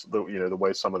way with the, you know, the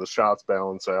way some of the shots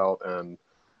balance out and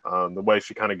the way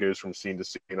she kind of goes from scene to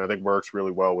scene, I think works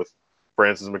really well with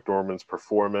Frances McDormand's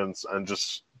performance and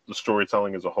just the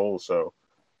storytelling as a whole. So,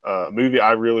 a movie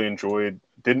I really enjoyed.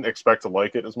 Didn't expect to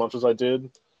like it as much as I did.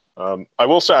 I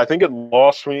will say I think it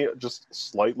lost me just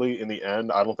slightly in the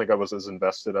end. I don't think I was as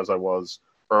invested as I was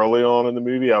early on in the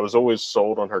movie. I was always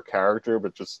sold on her character,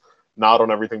 but just not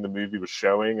on everything the movie was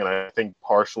showing. And I think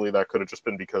partially that could have just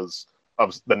been because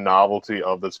of the novelty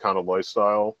of this kind of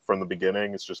lifestyle from the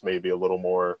beginning. It's just maybe a little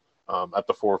more at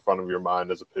the forefront of your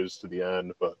mind as opposed to the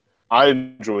end. But I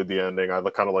enjoyed the ending. I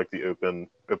kind of like the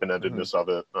open-endedness of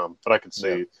it. But I could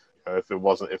see if it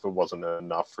wasn't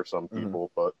enough for some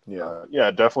people. But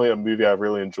yeah, definitely a movie I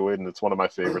really enjoyed, and it's one of my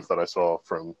favorites that I saw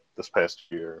from this past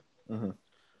year.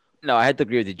 No, I had to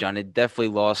agree with you, John. It definitely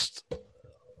lost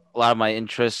a lot of my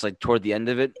interest like toward the end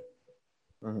of it.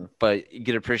 But you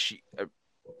could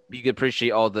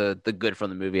appreciate all the good from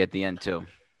the movie at the end too.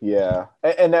 Yeah,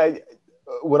 and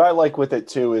what I like with it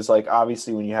too is like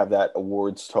obviously when you have that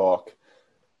awards talk,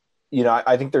 you know,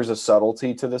 I think there's a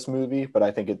subtlety to this movie, but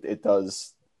I think it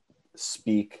does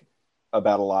speak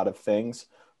about a lot of things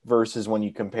versus when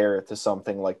you compare it to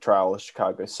something like Trial of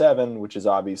Chicago 7, which is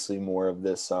obviously more of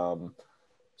this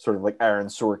sort of like Aaron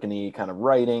Sorkin-y kind of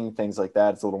writing, things like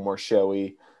that. It's a little more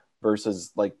showy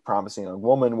versus like Promising Young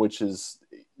Woman, which is,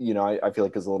 you know, I feel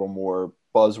like is a little more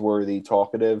buzzworthy,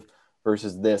 talkative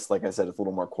versus this, like I said, it's a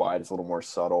little more quiet. It's a little more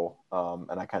subtle.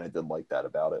 And I kind of did like that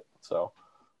about it. So.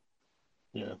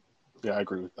 Yeah, I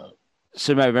agree with that.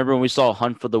 So I remember when we saw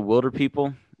Hunt for the Wilder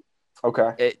People.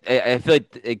 Okay. I feel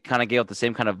like it kind of gave out the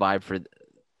same kind of vibe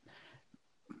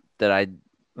that I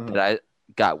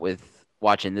got with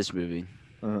watching this movie.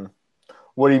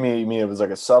 What do you mean? You mean it was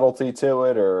like a subtlety to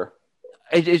it, or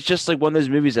it's just like one of those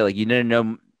movies that like you didn't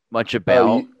know much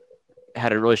about,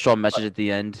 had a really strong message at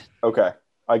the end. Okay,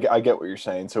 I get what you're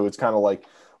saying. So it's kind of like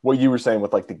what you were saying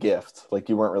with like The Gift. Like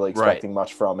you weren't really expecting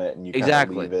much from it, and you kind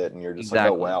of leave it, and you're just like,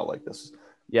 oh wow, like this.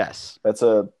 Yes, that's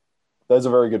a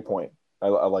very good point. I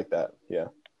like that. Yeah.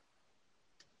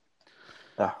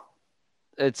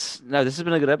 This has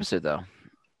been a good episode though.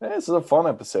 This is a fun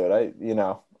episode.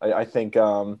 I think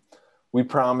we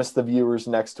promised the viewers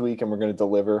next week, and we're going to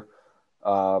deliver.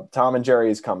 Tom and Jerry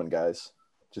is coming, guys.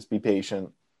 Just be patient.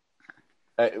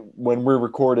 When we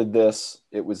recorded this,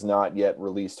 it was not yet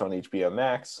released on HBO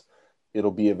Max. It'll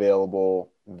be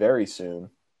available very soon,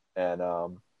 and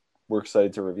we're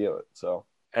excited to review it. So.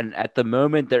 And at the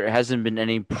moment, there hasn't been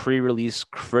any pre-release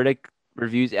critic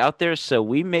reviews out there, so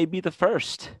we may be the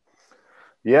first.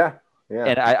 Yeah.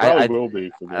 And I will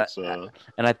be for this.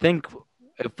 And I think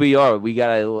if we are, we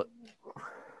gotta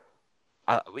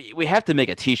we have to make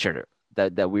a T-shirt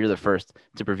that we're the first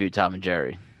to review Tom and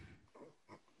Jerry.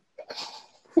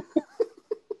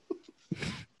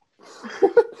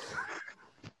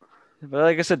 But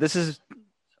like I said,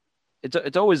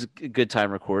 it's always a good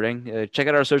time recording. Check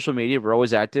out our social media. We're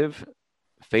always active.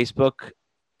 Facebook,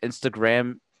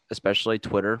 Instagram, especially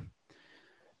Twitter.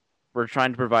 We're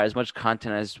trying to provide as much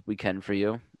content as we can for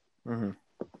you. Mm-hmm.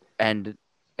 And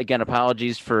again,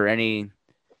 apologies for any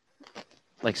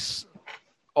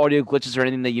audio glitches or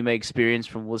anything that you may experience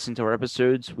from listening to our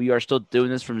episodes. We are still doing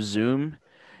this from Zoom,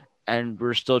 and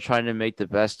we're still trying to make the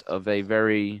best of a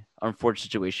very unfortunate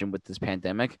situation with this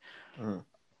pandemic. Mm-hmm.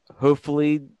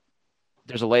 Hopefully,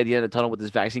 there's a light at the end of the tunnel with this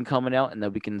vaccine coming out, and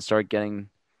that we can start getting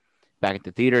back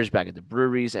into theaters, back into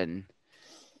breweries, and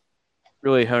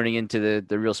really honing into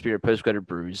the real spirit post-credit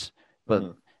brews.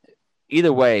 But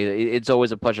either way, it's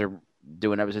always a pleasure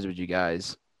doing episodes with you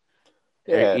guys.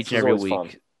 Yeah, each and every week.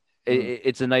 Fun.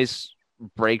 It's a nice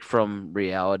break from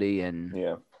reality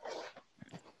and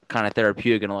kind of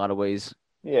therapeutic in a lot of ways.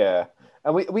 Yeah.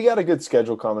 And we got a good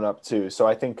schedule coming up too. So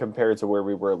I think compared to where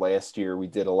we were last year, we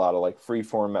did a lot of like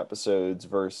freeform episodes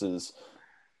versus,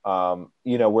 where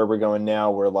we're going now,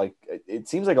 where like, it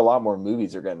seems like a lot more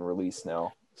movies are getting released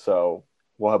now. So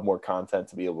we'll have more content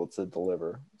to be able to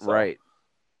deliver. So. Right.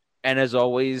 And as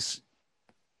always,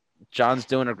 John's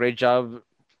doing a great job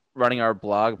running our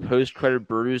blog,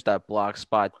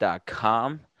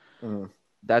 postcreditbrews.blogspot.com.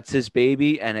 That's his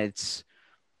baby, and it's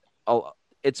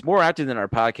more active than our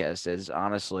podcast is,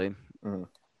 honestly. The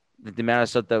amount of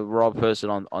stuff that we're all posted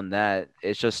on that,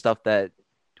 it's just stuff that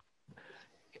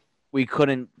we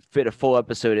couldn't fit a full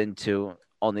episode into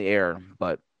on the air,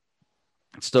 but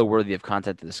it's still worthy of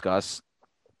content to discuss.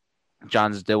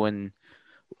 John's doing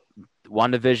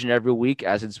WandaVision every week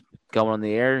as it's going on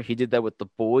the air. He did that with The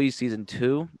Boys season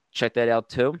 2. Check that out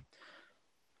too.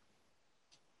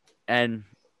 And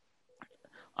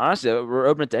honestly, we're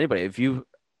open to anybody. If you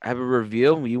have a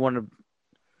review, you want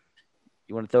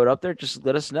to throw it up there, just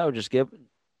let us know. Just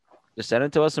send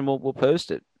it to us and we'll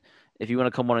post it. If you want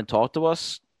to come on and talk to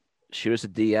us, shoot us a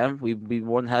DM. We'd be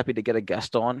more than happy to get a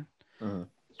guest on.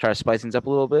 Try to spice things up a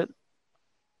little bit.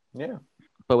 Yeah.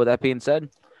 But with that being said,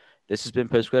 this has been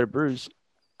Post Credit Brews.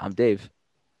 I'm Dave.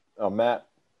 I'm Matt.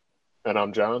 And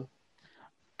I'm John.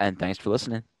 And thanks for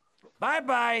listening.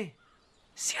 Bye-bye.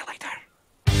 See you later.